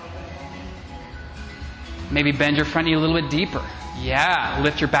 Maybe bend your front knee a little bit deeper. Yeah.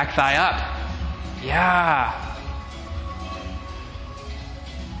 Lift your back thigh up. Yeah.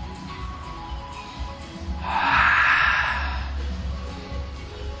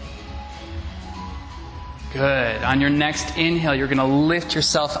 Good. On your next inhale, you're going to lift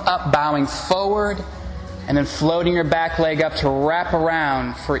yourself up, bowing forward, and then floating your back leg up to wrap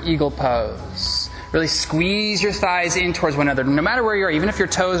around for eagle pose. Really squeeze your thighs in towards one another. No matter where you are, even if your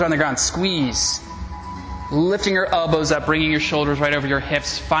toes are on the ground, squeeze. Lifting your elbows up, bringing your shoulders right over your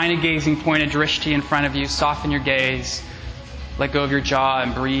hips. Find a gazing point, a drishti in front of you. Soften your gaze. Let go of your jaw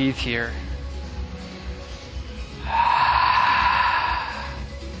and breathe here.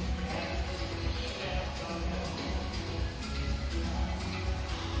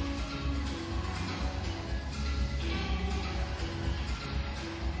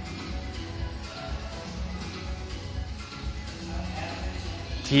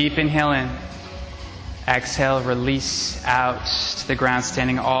 Deep inhale in. Exhale, release out to the ground,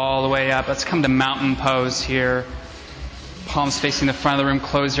 standing all the way up. Let's come to mountain pose here. Palms facing the front of the room.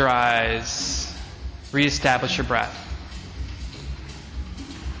 Close your eyes. Reestablish your breath.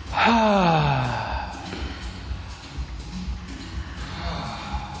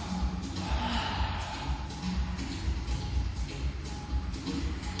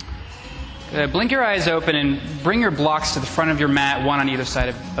 Blink your eyes open and bring your blocks to the front of your mat, one on either side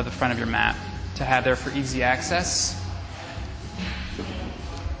of the front of your mat to have there for easy access.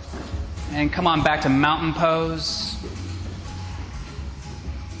 And come on back to mountain pose.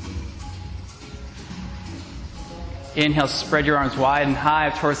 Inhale, spread your arms wide and high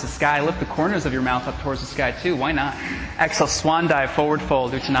up towards the sky. Lift the corners of your mouth up towards the sky too. Why not? Exhale, swan dive, forward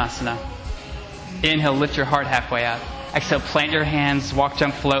fold, Uttanasana. Inhale, lift your heart halfway out. Exhale, plant your hands, walk,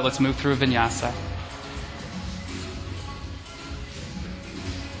 jump, float. Let's move through vinyasa.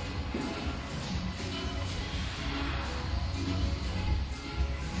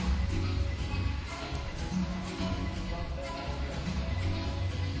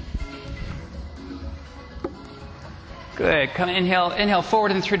 Good. Come inhale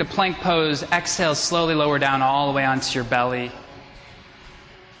forward and through to plank pose. Exhale, slowly lower down all the way onto your belly.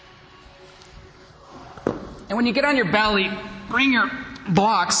 And when you get on your belly, bring your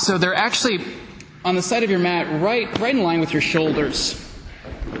blocks so they're actually on the side of your mat, right in line with your shoulders.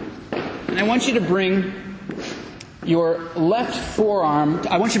 And I want you to bring your left forearm,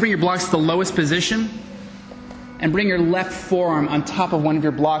 I want you to bring your blocks to the lowest position and bring your left forearm on top of one of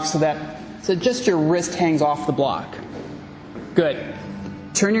your blocks so just your wrist hangs off the block. Good.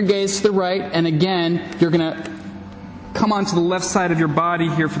 Turn your gaze to the right, and again, you're going to come onto the left side of your body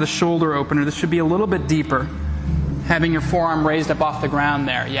here for the shoulder opener. This should be a little bit deeper, having your forearm raised up off the ground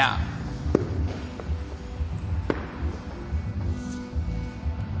there. Yeah.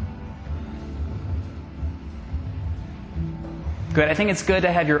 Good. I think it's good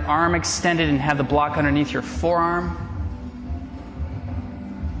to have your arm extended and have the block underneath your forearm.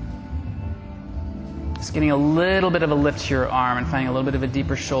 Just getting a little bit of a lift to your arm and finding a little bit of a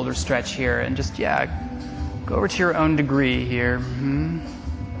deeper shoulder stretch here. And just, go over to your own degree here. Mm-hmm.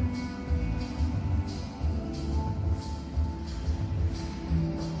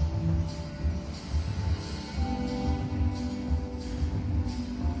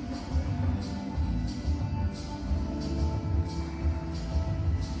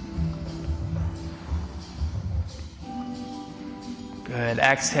 Good.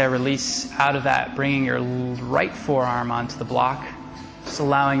 Exhale, release out of that, bringing your right forearm onto the block. Just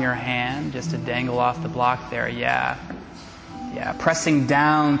allowing your hand just to dangle off the block there. Yeah. Pressing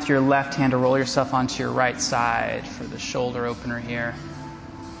down through your left hand to roll yourself onto your right side for the shoulder opener here.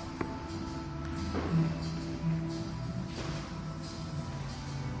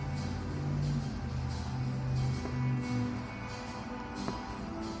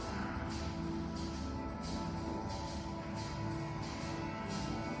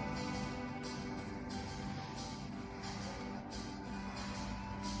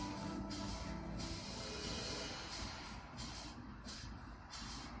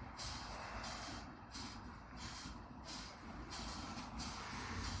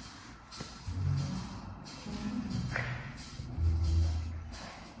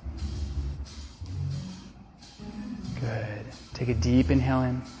 Good. Take a deep inhale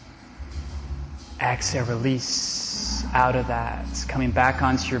in. Exhale, release out of that. Coming back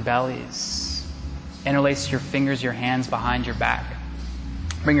onto your bellies. Interlace your fingers, your hands behind your back.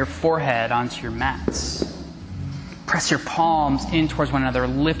 Bring your forehead onto your mats. Press your palms in towards one another.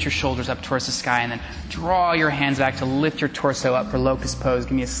 Lift your shoulders up towards the sky, and then draw your hands back to lift your torso up for locust pose.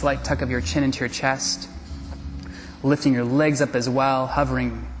 Give me a slight tuck of your chin into your chest. Lifting your legs up as well,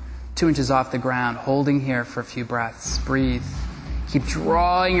 hovering 2 inches off the ground, holding here for a few breaths. Breathe. Keep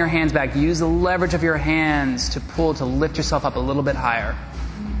drawing your hands back. Use the leverage of your hands to pull, to lift yourself up a little bit higher.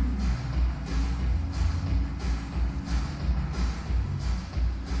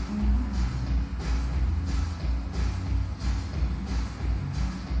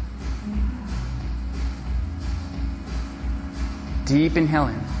 Deep inhale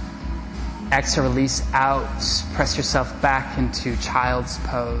in. Exhale, release out. Press yourself back into child's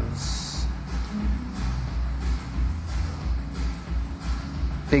pose.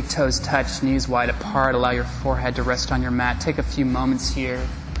 Big toes touch, knees wide apart. Allow your forehead to rest on your mat. Take a few moments here.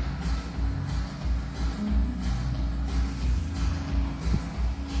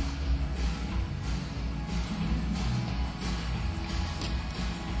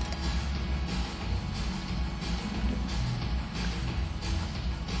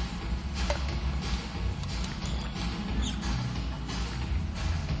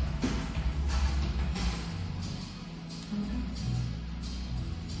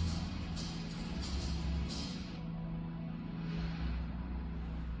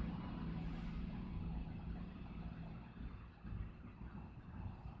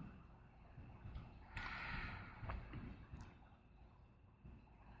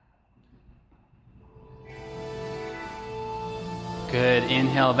 Good.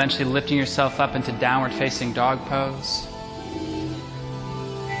 Inhale, eventually lifting yourself up into downward facing dog pose.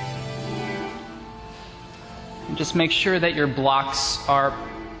 And just make sure that your blocks are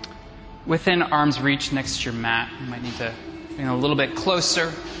within arm's reach next to your mat. You might need to bring a little bit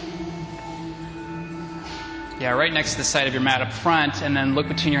closer. Yeah, right next to the side of your mat up front, and then look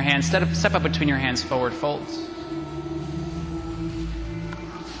between your hands. Step up between your hands, forward folds.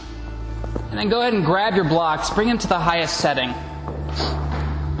 And then go ahead and grab your blocks, bring them to the highest setting.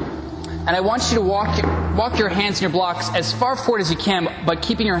 And I want you to walk your hands and your blocks as far forward as you can, but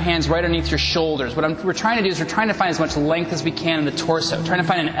keeping your hands right underneath your shoulders. What we're trying to do is we're trying to find as much length as we can in the torso. Trying to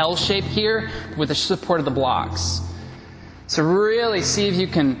find an L shape here with the support of the blocks. So really see if you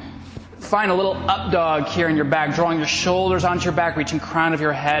can Find a little up dog here in your back, drawing your shoulders onto your back, reaching crown of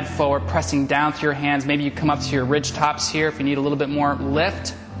your head forward, pressing down through your hands. Maybe you come up to your ridge tops here if you need a little bit more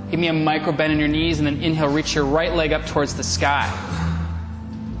lift. Give me a micro bend in your knees, and then inhale, reach your right leg up towards the sky.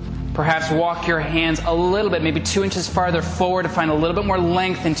 Perhaps walk your hands a little bit, maybe 2 inches farther forward to find a little bit more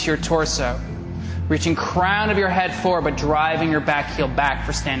length into your torso. Reaching crown of your head forward, but driving your back heel back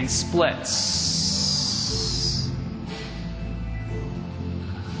for standing splits.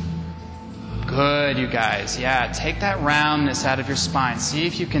 Good, you guys. Yeah, take that roundness out of your spine. See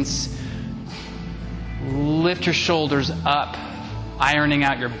if you can lift your shoulders up, ironing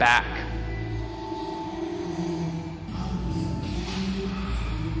out your back.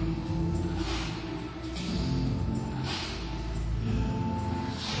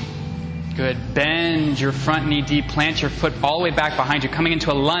 Good. Bend your front knee deep. Plant your foot all the way back behind you, coming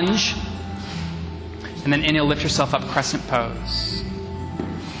into a lunge. And then inhale, lift yourself up, crescent pose.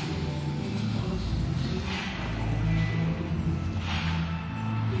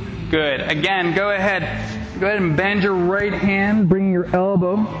 Good. Again, go ahead and bend your right hand, bringing your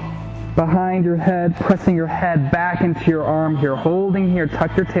elbow behind your head, pressing your head back into your arm here, holding here,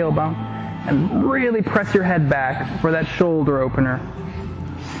 tuck your tailbone, and really press your head back for that shoulder opener.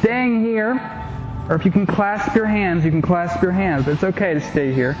 Staying here, or if you can clasp your hands, you can clasp your hands, but it's okay to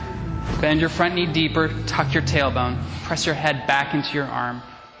stay here. Bend your front knee deeper, tuck your tailbone, press your head back into your arm.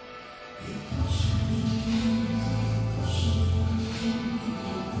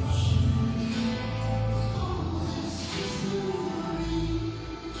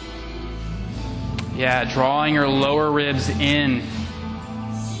 Yeah, drawing your lower ribs in.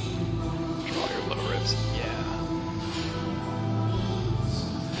 Draw your lower ribs. Yeah.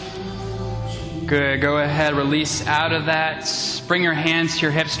 Good. Go ahead. Release out of that. Bring your hands to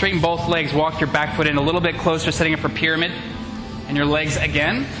your hips. Straighten both legs. Walk your back foot in a little bit closer, setting it for pyramid. And your legs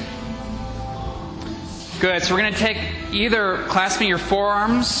again. Good. So we're going to take either clasping your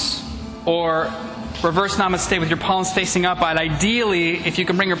forearms or reverse namaste with your palms facing up. And ideally, if you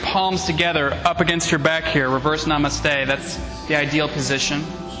can bring your palms together up against your back here, reverse namaste. That's the ideal position.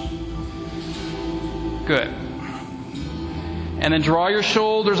 Good. And then draw your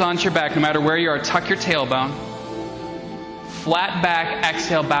shoulders onto your back, no matter where you are. Tuck your tailbone. Flat back,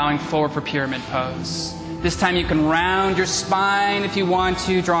 exhale, bowing forward for pyramid pose. This time you can round your spine if you want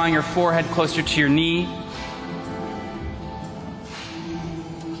to, drawing your forehead closer to your knee.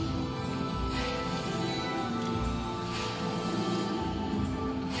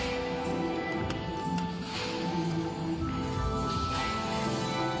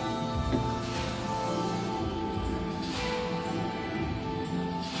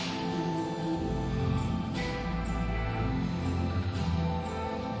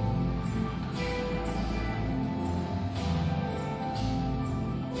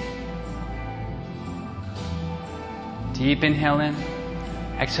 Deep inhale in.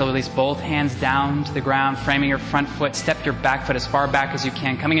 Exhale, release both hands down to the ground, framing your front foot. Step your back foot as far back as you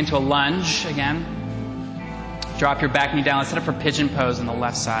can. Coming into a lunge again. Drop your back knee down. Let's set up for pigeon pose on the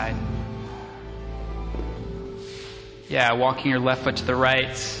left side. Yeah, walking your left foot to the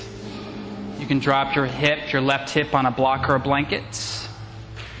right. You can drop your left hip on a block or a blanket,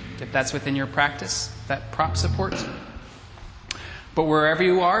 if that's within your practice, that prop support. But wherever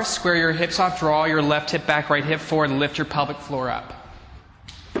you are, square your hips off, draw your left hip back, right hip forward, and lift your pelvic floor up.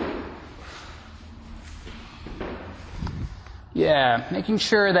 Yeah, making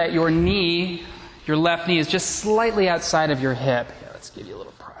sure that your knee, your left knee, is just slightly outside of your hip. Yeah, let's give you a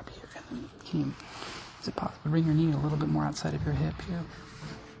little prop here. Is it possible to bring your knee a little bit more outside of your hip here?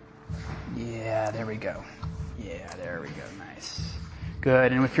 Yeah, there we go. Yeah, there we go. Nice.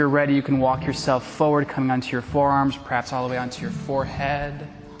 Good. And if you're ready, you can walk yourself forward, coming onto your forearms, perhaps all the way onto your forehead.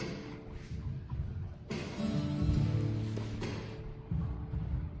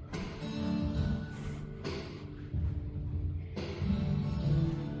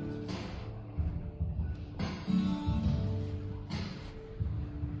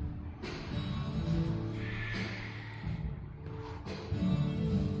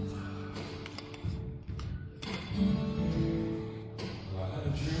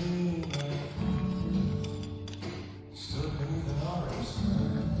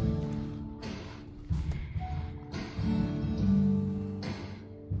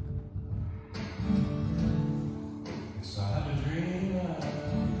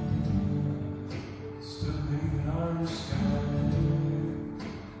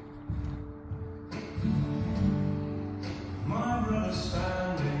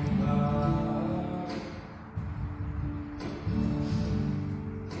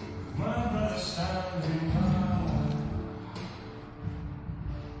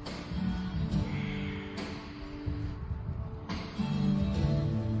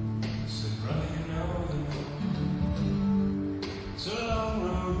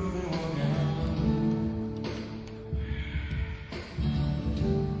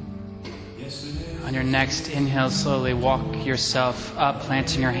 your next inhale, slowly walk yourself up,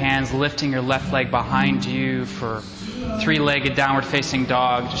 planting your hands, lifting your left leg behind you for three-legged downward facing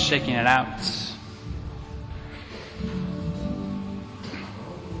dog, just shaking it out.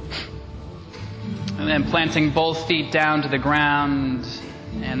 And then planting both feet down to the ground,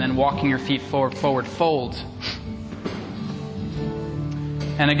 and then walking your feet forward fold.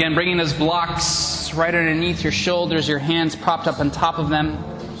 And again, bringing those blocks right underneath your shoulders, your hands propped up on top of them.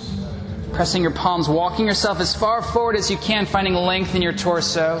 Pressing your palms, walking yourself as far forward as you can, finding length in your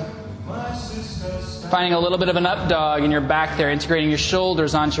torso. Finding a little bit of an up dog in your back there, integrating your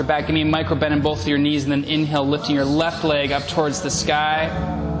shoulders onto your back. Give me a micro bend in both of your knees, and then inhale, lifting your left leg up towards the sky.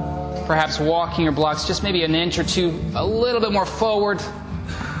 Perhaps walking your blocks just maybe an inch or two, a little bit more forward.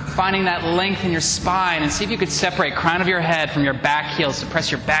 Finding that length in your spine, and see if you could separate crown of your head from your back heels. So press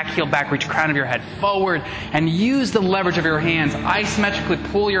your back heel back, reach crown of your head forward, and use the leverage of your hands.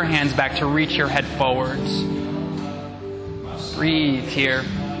 Isometrically pull your hands back to reach your head forwards. Breathe here.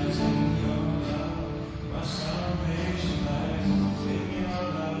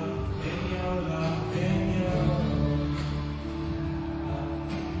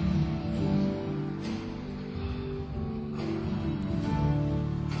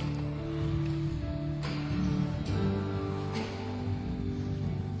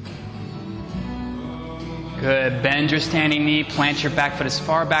 Good. Bend your standing knee. Plant your back foot as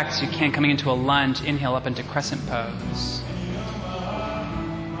far back as you can, coming into a lunge. Inhale up into crescent pose.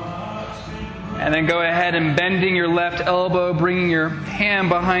 And then go ahead and bending your left elbow, bringing your hand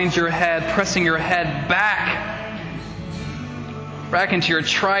behind your head, pressing your head back into your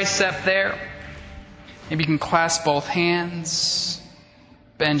tricep there. Maybe you can clasp both hands.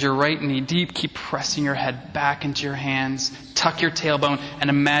 Bend your right knee deep. Keep pressing your head back into your hands. Tuck your tailbone and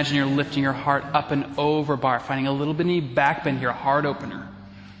imagine you're lifting your heart up and over bar. Finding a little bitty back bend here, heart opener.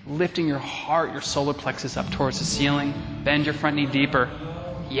 Lifting your heart, your solar plexus up towards the ceiling. Bend your front knee deeper.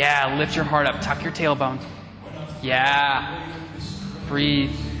 Yeah, lift your heart up. Tuck your tailbone. Yeah.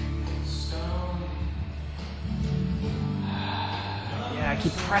 Breathe. Yeah,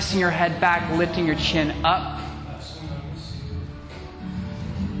 keep pressing your head back, lifting your chin up.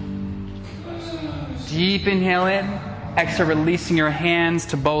 Deep inhale in. Exhale, releasing your hands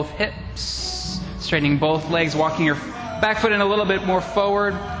to both hips. Straightening both legs, walking your back foot in a little bit more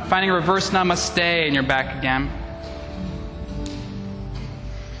forward. Finding a reverse namaste in your back again.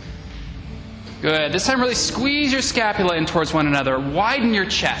 Good. This time really squeeze your scapula in towards one another. Widen your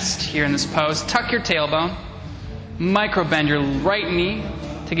chest here in this pose. Tuck your tailbone. Micro bend your right knee.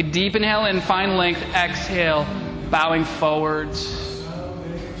 Take a deep inhale in, find length. Exhale, bowing forwards.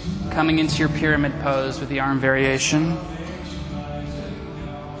 Coming into your pyramid pose with the arm variation.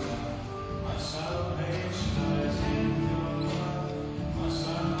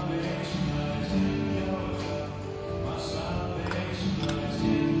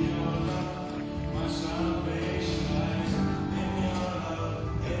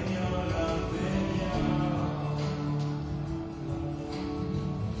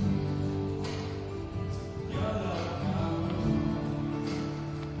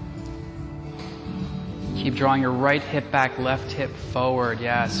 Keep drawing your right hip back, left hip forward.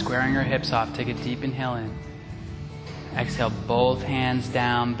 Yeah, squaring your hips off. Take a deep inhale in. Exhale, both hands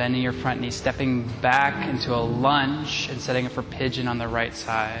down, bending your front knee, stepping back into a lunge and setting it for pigeon on the right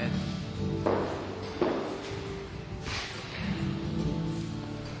side.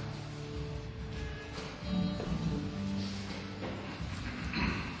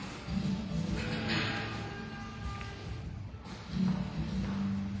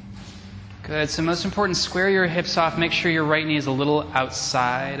 Good. So most important, square your hips off. Make sure your right knee is a little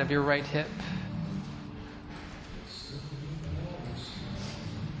outside of your right hip.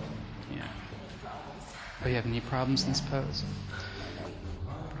 Yeah. Oh, you have knee problems in this pose?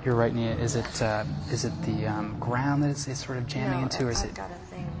 Your right knee, is it the ground that it's sort of jamming into, or is it? I've got a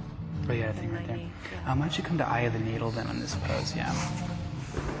thing. Oh, yeah, a thing right there. Why don't you come to eye of the needle then on this pose? Yeah.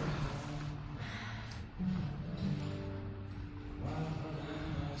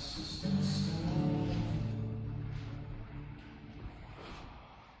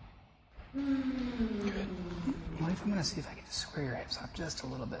 I'm going to see if I can just square your hips up just a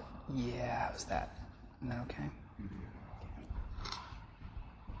little bit. Yeah, how's that? Is that okay?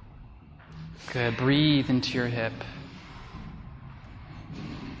 Good. Breathe into your hip.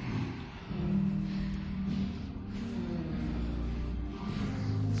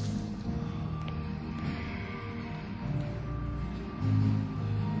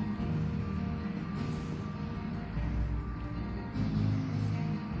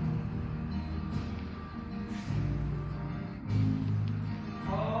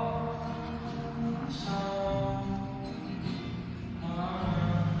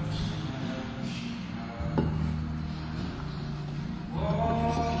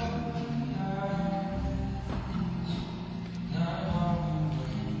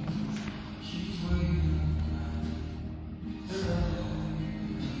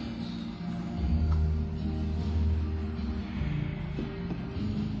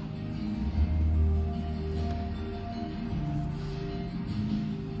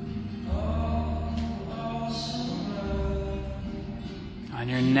 On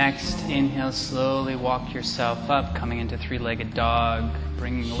your next inhale, slowly walk yourself up, coming into three-legged dog,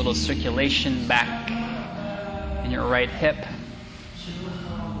 bringing a little circulation back in your right hip.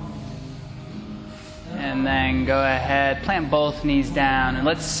 And then go ahead, plant both knees down, and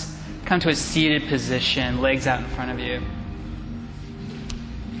let's come to a seated position, legs out in front of you.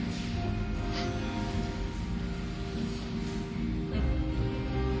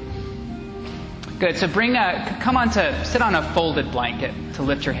 Good. So sit on a folded blanket to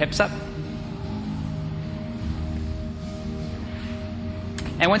lift your hips up.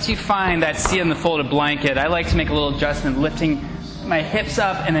 And once you find that seat on the folded blanket, I like to make a little adjustment, lifting my hips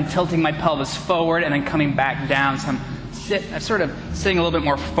up and then tilting my pelvis forward and then coming back down. So I'm sort of sitting a little bit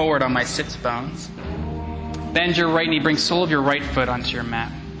more forward on my sits bones. Bend your right knee, bring sole of your right foot onto your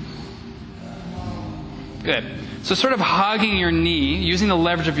mat. Good. So sort of hogging your knee, using the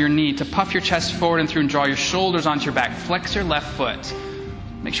leverage of your knee to puff your chest forward and through and draw your shoulders onto your back. Flex your left foot.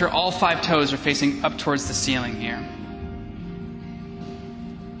 Make sure all 5 toes are facing up towards the ceiling here.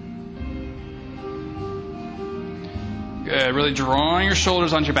 Good. Really drawing your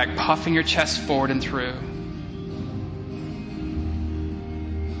shoulders onto your back, puffing your chest forward and through.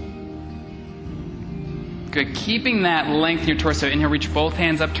 Good. Keeping that length in your torso. Inhale, reach both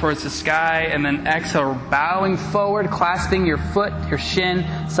hands up towards the sky, and then exhale, bowing forward, clasping your foot, your shin,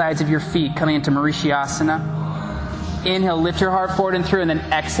 sides of your feet, coming into Marichyasana. Inhale, lift your heart forward and through, and then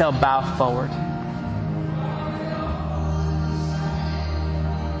exhale, bow forward.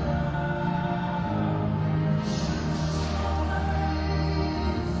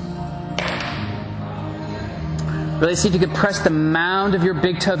 Really see if you could press the mound of your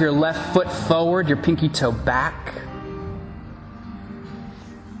big toe of your left foot forward, your pinky toe back.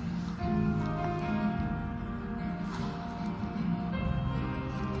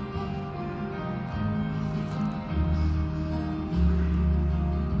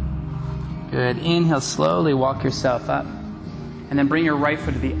 Good. Inhale, slowly walk yourself up. And then bring your right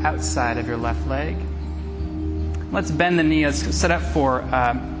foot to the outside of your left leg. Let's bend the knee. Let's set up for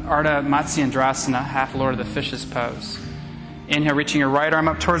Ardha Matsyendrasana, half Lord of the Fishes pose. Inhale, reaching your right arm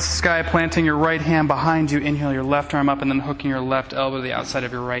up towards the sky, planting your right hand behind you. Inhale, your left arm up, and then hooking your left elbow to the outside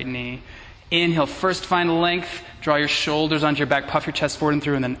of your right knee. Inhale, first find length. Draw your shoulders onto your back, puff your chest forward and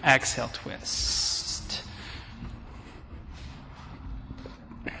through, and then exhale, twist.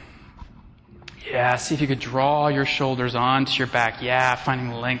 Yeah, see if you could draw your shoulders onto your back. Yeah,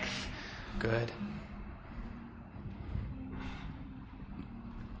 finding length. Good.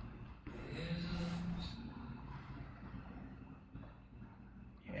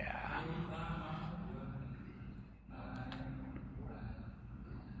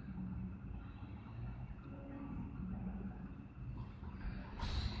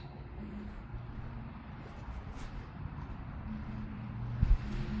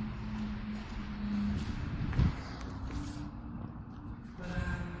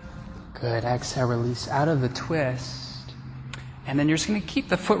 Good. Exhale, release out of the twist. And then you're just going to keep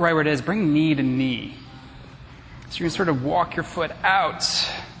the foot right where it is. Bring knee to knee. So you're going to sort of walk your foot out.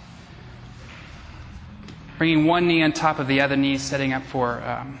 Bringing one knee on top of the other knee, setting up for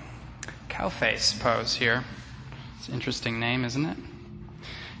cow face pose here. It's an interesting name, isn't it?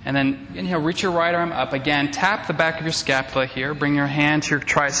 And then inhale, reach your right arm up. Again, tap the back of your scapula here. Bring your hand to your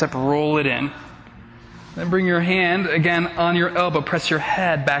tricep, roll it in. Then bring your hand, again, on your elbow. Press your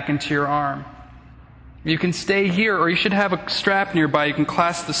head back into your arm. You can stay here, or you should have a strap nearby. You can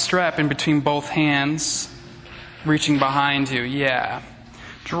clasp the strap in between both hands, reaching behind you. Yeah.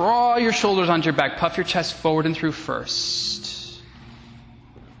 Draw your shoulders onto your back. Puff your chest forward and through first.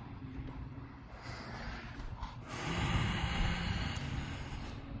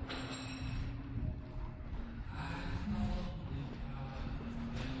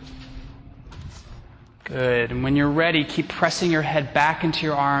 Good. And when you're ready, keep pressing your head back into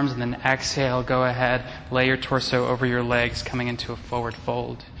your arms, and then exhale, go ahead, lay your torso over your legs, coming into a forward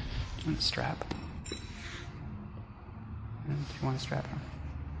fold. Do you want a strap? Do you want a strap?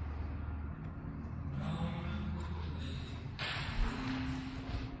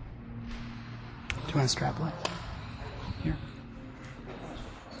 Do you want a strap leg? Here.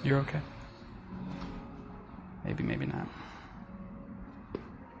 You're okay? Maybe, maybe not.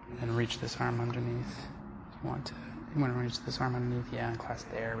 And reach this arm underneath. You want to reach this arm underneath? Yeah, and clasp.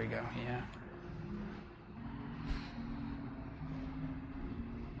 There we go. Yeah.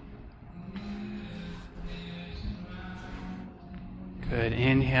 Good.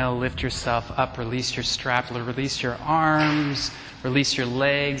 Inhale, lift yourself up, release your strap, release your arms, release your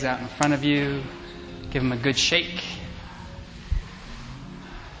legs out in front of you. Give them a good shake.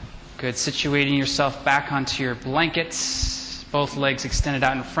 Good. Situating yourself back onto your blankets. Both legs extended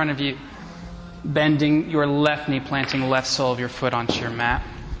out in front of you. Bending your left knee, planting the left sole of your foot onto your mat.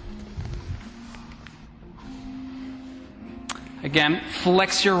 Again,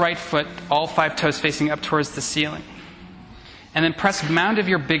 flex your right foot, all 5 toes facing up towards the ceiling. And then press the mound of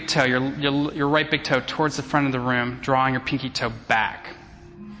your big toe, your right big toe, towards the front of the room, drawing your pinky toe back.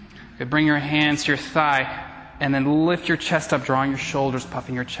 Okay, bring your hands to your thigh, and then lift your chest up, drawing your shoulders,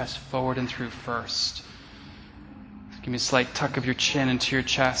 puffing your chest forward and through first. Give me a slight tuck of your chin into your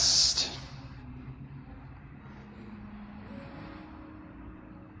chest.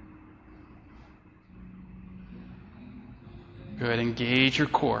 Good. Engage your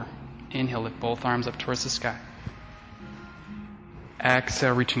core. Inhale, lift both arms up towards the sky.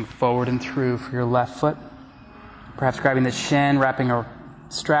 Exhale, reaching forward and through for your left foot. Perhaps grabbing the shin, wrapping a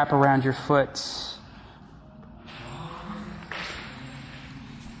strap around your foot.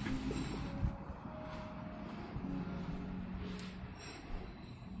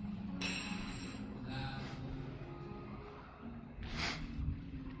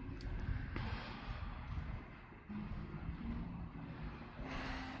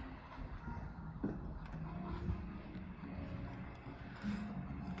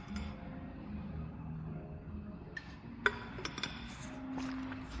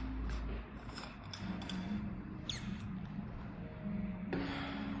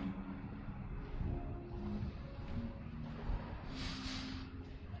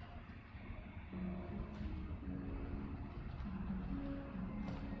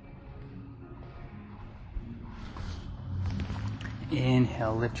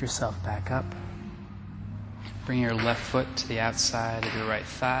 Inhale, lift yourself back up. Bring your left foot to the outside of your right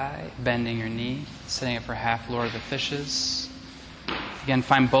thigh, bending your knee, setting it for half Lord of the Fishes. Again,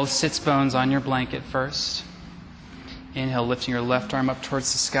 find both sits bones on your blanket first. Inhale, lifting your left arm up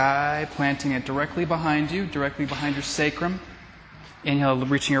towards the sky, planting it directly behind you, directly behind your sacrum. Inhale,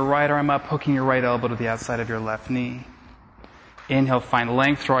 reaching your right arm up, hooking your right elbow to the outside of your left knee. Inhale, find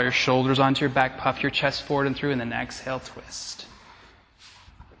length, draw your shoulders onto your back, puff your chest forward and through, and then exhale, twist.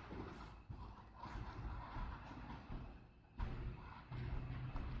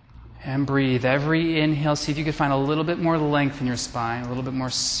 And breathe. Every inhale, see if you can find a little bit more length in your spine, a little bit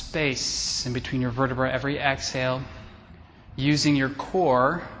more space in between your vertebrae. Every exhale, using your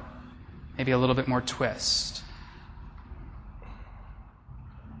core, maybe a little bit more twist.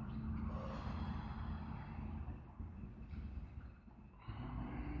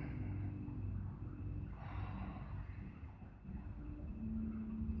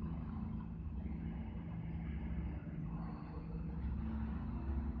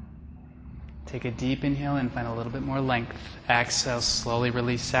 Take a deep inhale and find a little bit more length. Exhale, slowly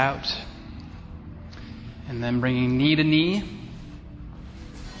release out. And then bringing knee to knee.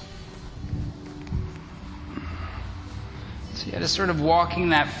 So yeah, just sort of walking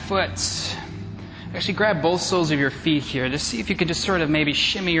that foot. Actually grab both soles of your feet here. Just see if you could just sort of maybe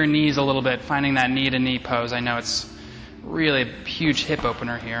shimmy your knees a little bit, finding that knee to knee pose. I know it's really a huge hip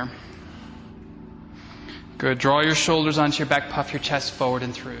opener here. Good. Draw your shoulders onto your back, puff your chest forward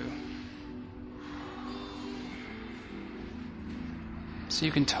and through. So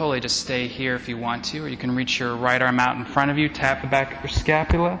you can totally just stay here if you want to, or you can reach your right arm out in front of you, tap the back of your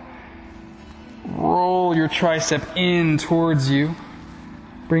scapula, roll your tricep in towards you,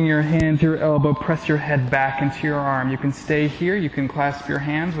 bring your hand to your elbow, press your head back into your arm. You can stay here, you can clasp your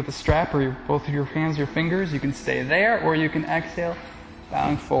hands with a strap, or both of your hands, your fingers, you can stay there, or you can exhale,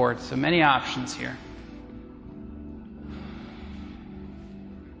 bowing forward. So many options here.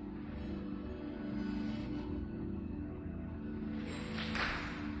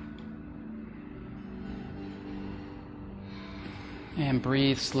 And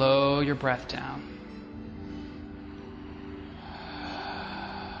breathe, slow your breath down.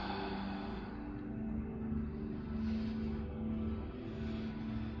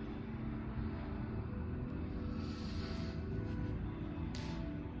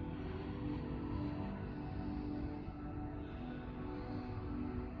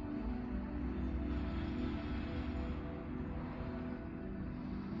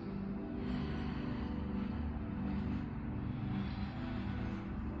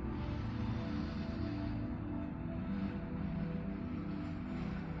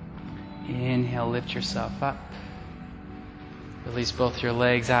 Inhale, lift yourself up. Release both your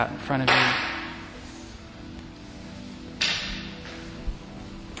legs out in front of you.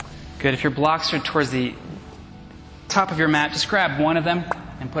 Good. If your blocks are towards the top of your mat, just grab one of them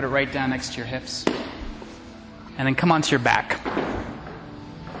and put it right down next to your hips. And then come onto your back.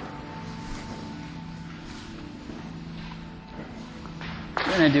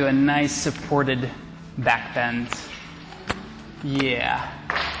 We're going to do a nice supported back bend. Yeah.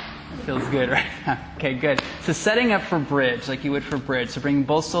 It feels good, right? Okay, good. So setting up for bridge, like you would for bridge. So bring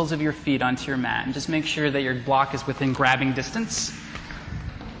both soles of your feet onto your mat and just make sure that your block is within grabbing distance.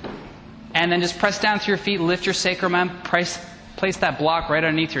 And then just press down through your feet, lift your sacrum up, place that block right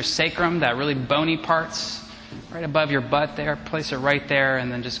underneath your sacrum, that really bony parts, right above your butt there. Place it right there,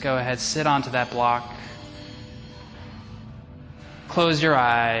 and then just go ahead, sit onto that block. Close your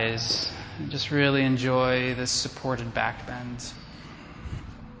eyes, and just really enjoy this supported back bend.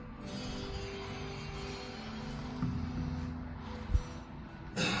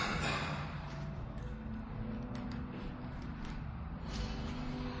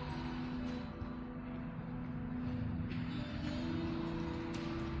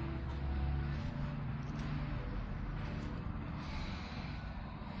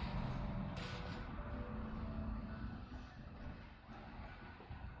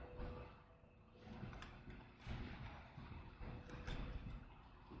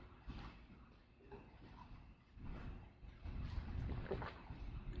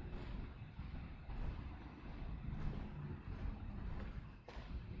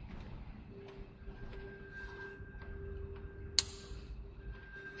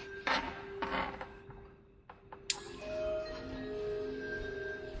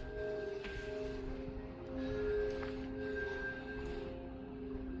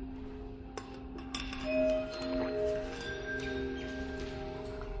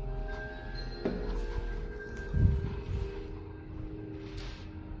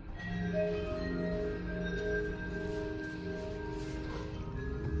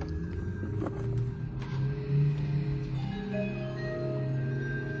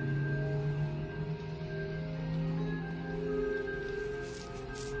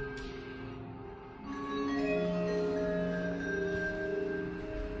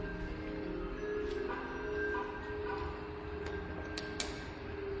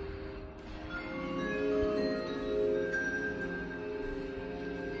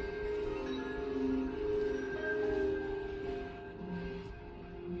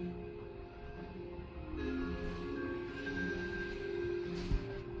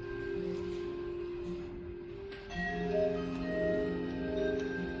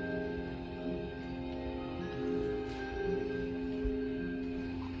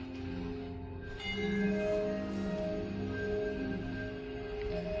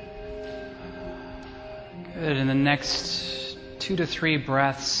 Good. In the next 2 to 3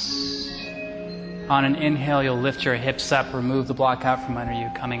 breaths, on an inhale, you'll lift your hips up, remove the block out from under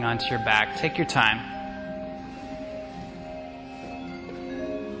you, coming onto your back. Take your time.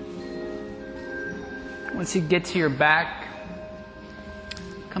 Once you get to your back,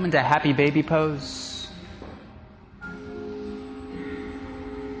 come into happy baby pose.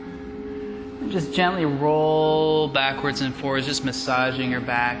 And just gently roll backwards and forwards, just massaging your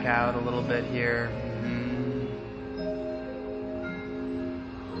back out a little bit here.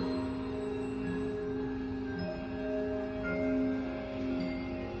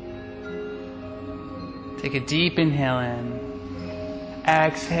 Take a deep inhale in.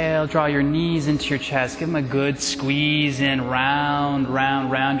 Exhale, draw your knees into your chest. Give them a good squeeze in, round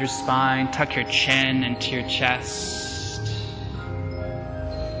your spine. Tuck your chin into your chest.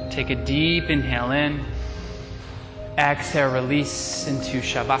 Take a deep inhale in. Exhale, release into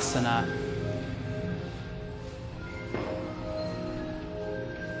Shavasana.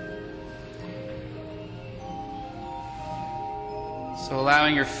 So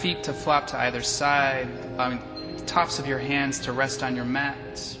allowing your feet to flop to either side, allowing the tops of your hands to rest on your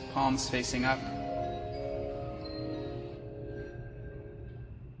mat, palms facing up.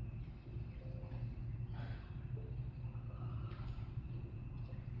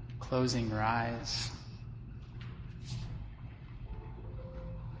 Closing your eyes.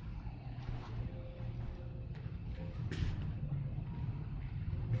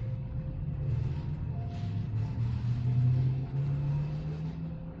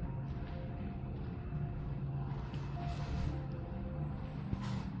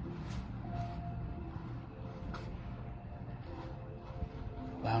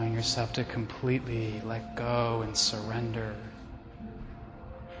 Allowing yourself to completely let go and surrender.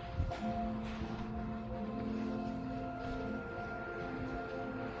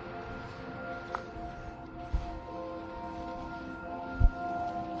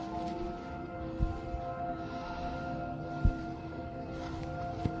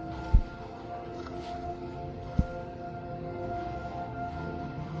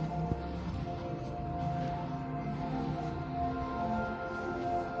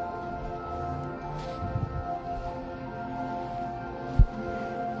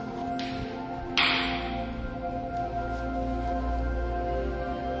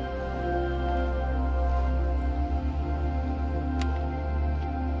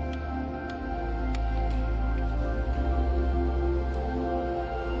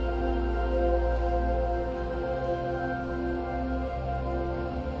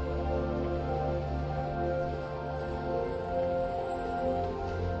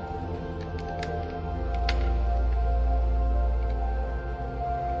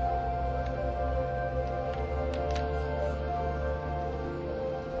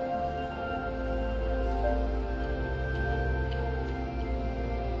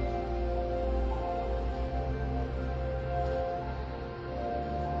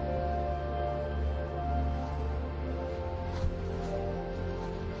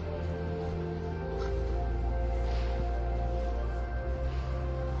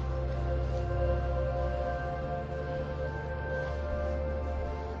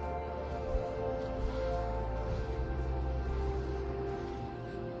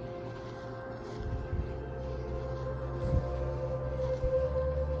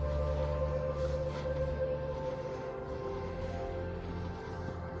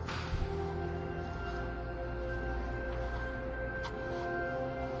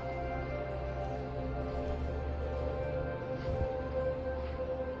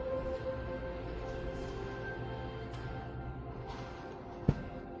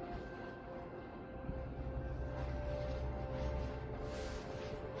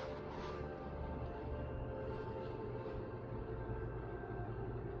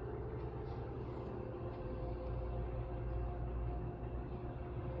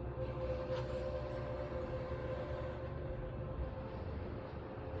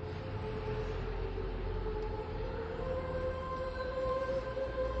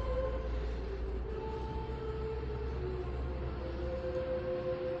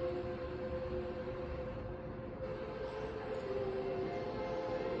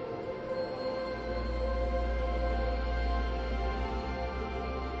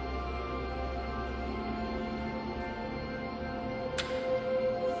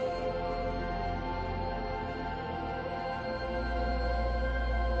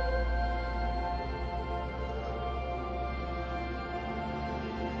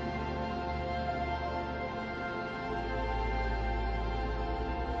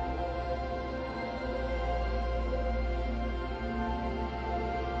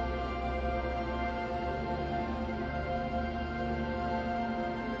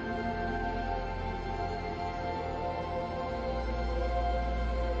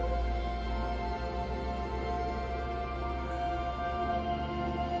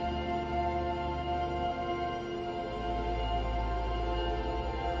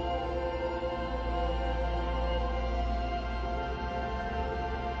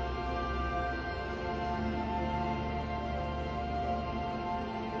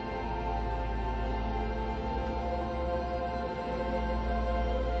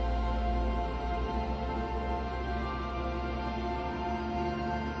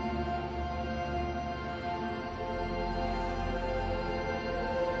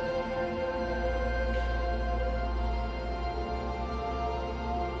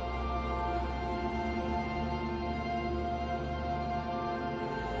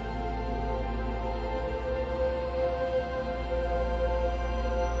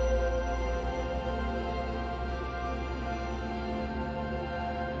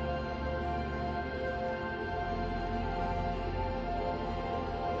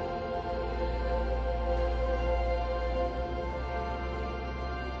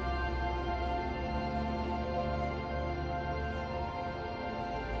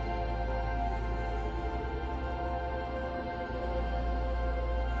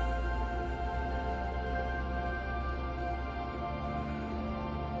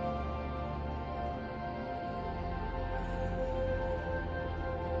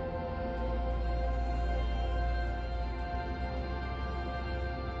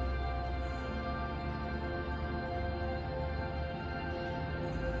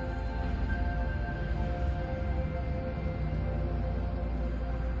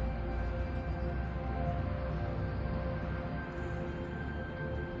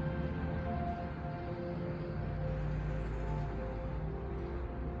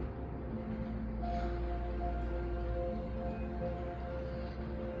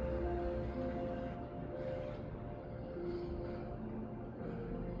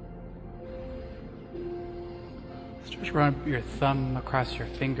 Just run your thumb across your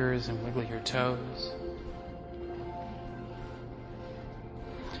fingers and wiggle your toes.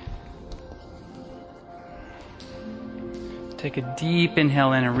 Take a deep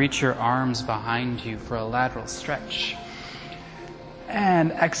inhale in and reach your arms behind you for a lateral stretch.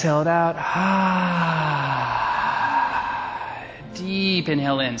 And exhale it out. Deep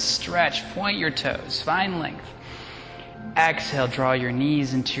inhale in, stretch, point your toes, find length. Exhale, draw your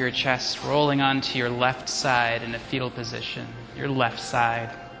knees into your chest, rolling onto your left side in a fetal position, your left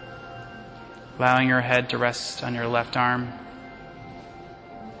side. Allowing your head to rest on your left arm.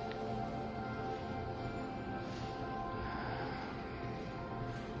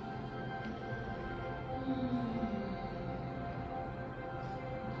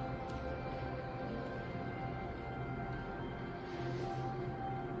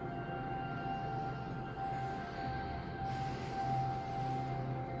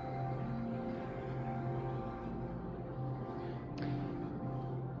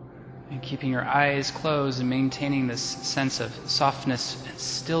 And keeping your eyes closed and maintaining this sense of softness and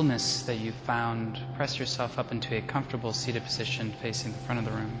stillness that you found, press yourself up into a comfortable seated position facing the front of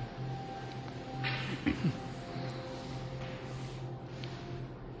the room.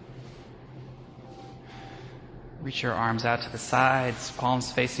 Reach your arms out to the sides,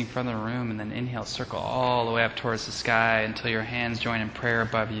 palms facing front of the room, and then inhale, circle all the way up towards the sky until your hands join in prayer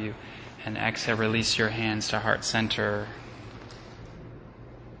above you. And exhale, release your hands to heart center.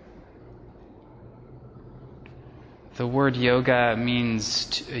 The word yoga means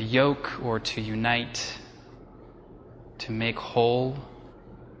to yoke or to unite, to make whole.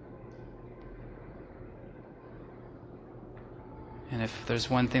 And if there's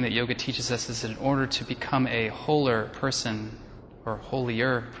one thing that yoga teaches us is that in order to become a wholer person or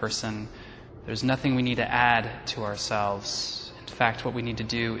holier person, there's nothing we need to add to ourselves. In fact, what we need to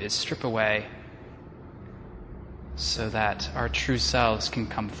do is strip away so that our true selves can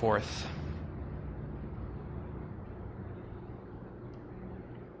come forth.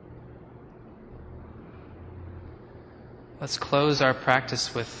 Let's close our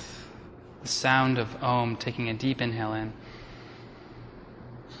practice with the sound of Om, taking a deep inhale in.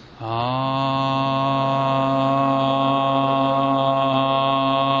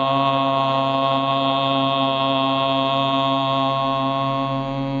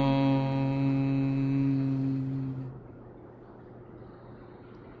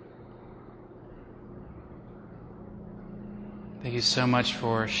 Thank you so much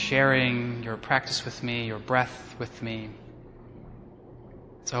for sharing your practice with me, your breath with me.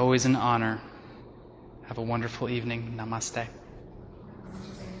 It's always an honor. Have a wonderful evening. Namaste.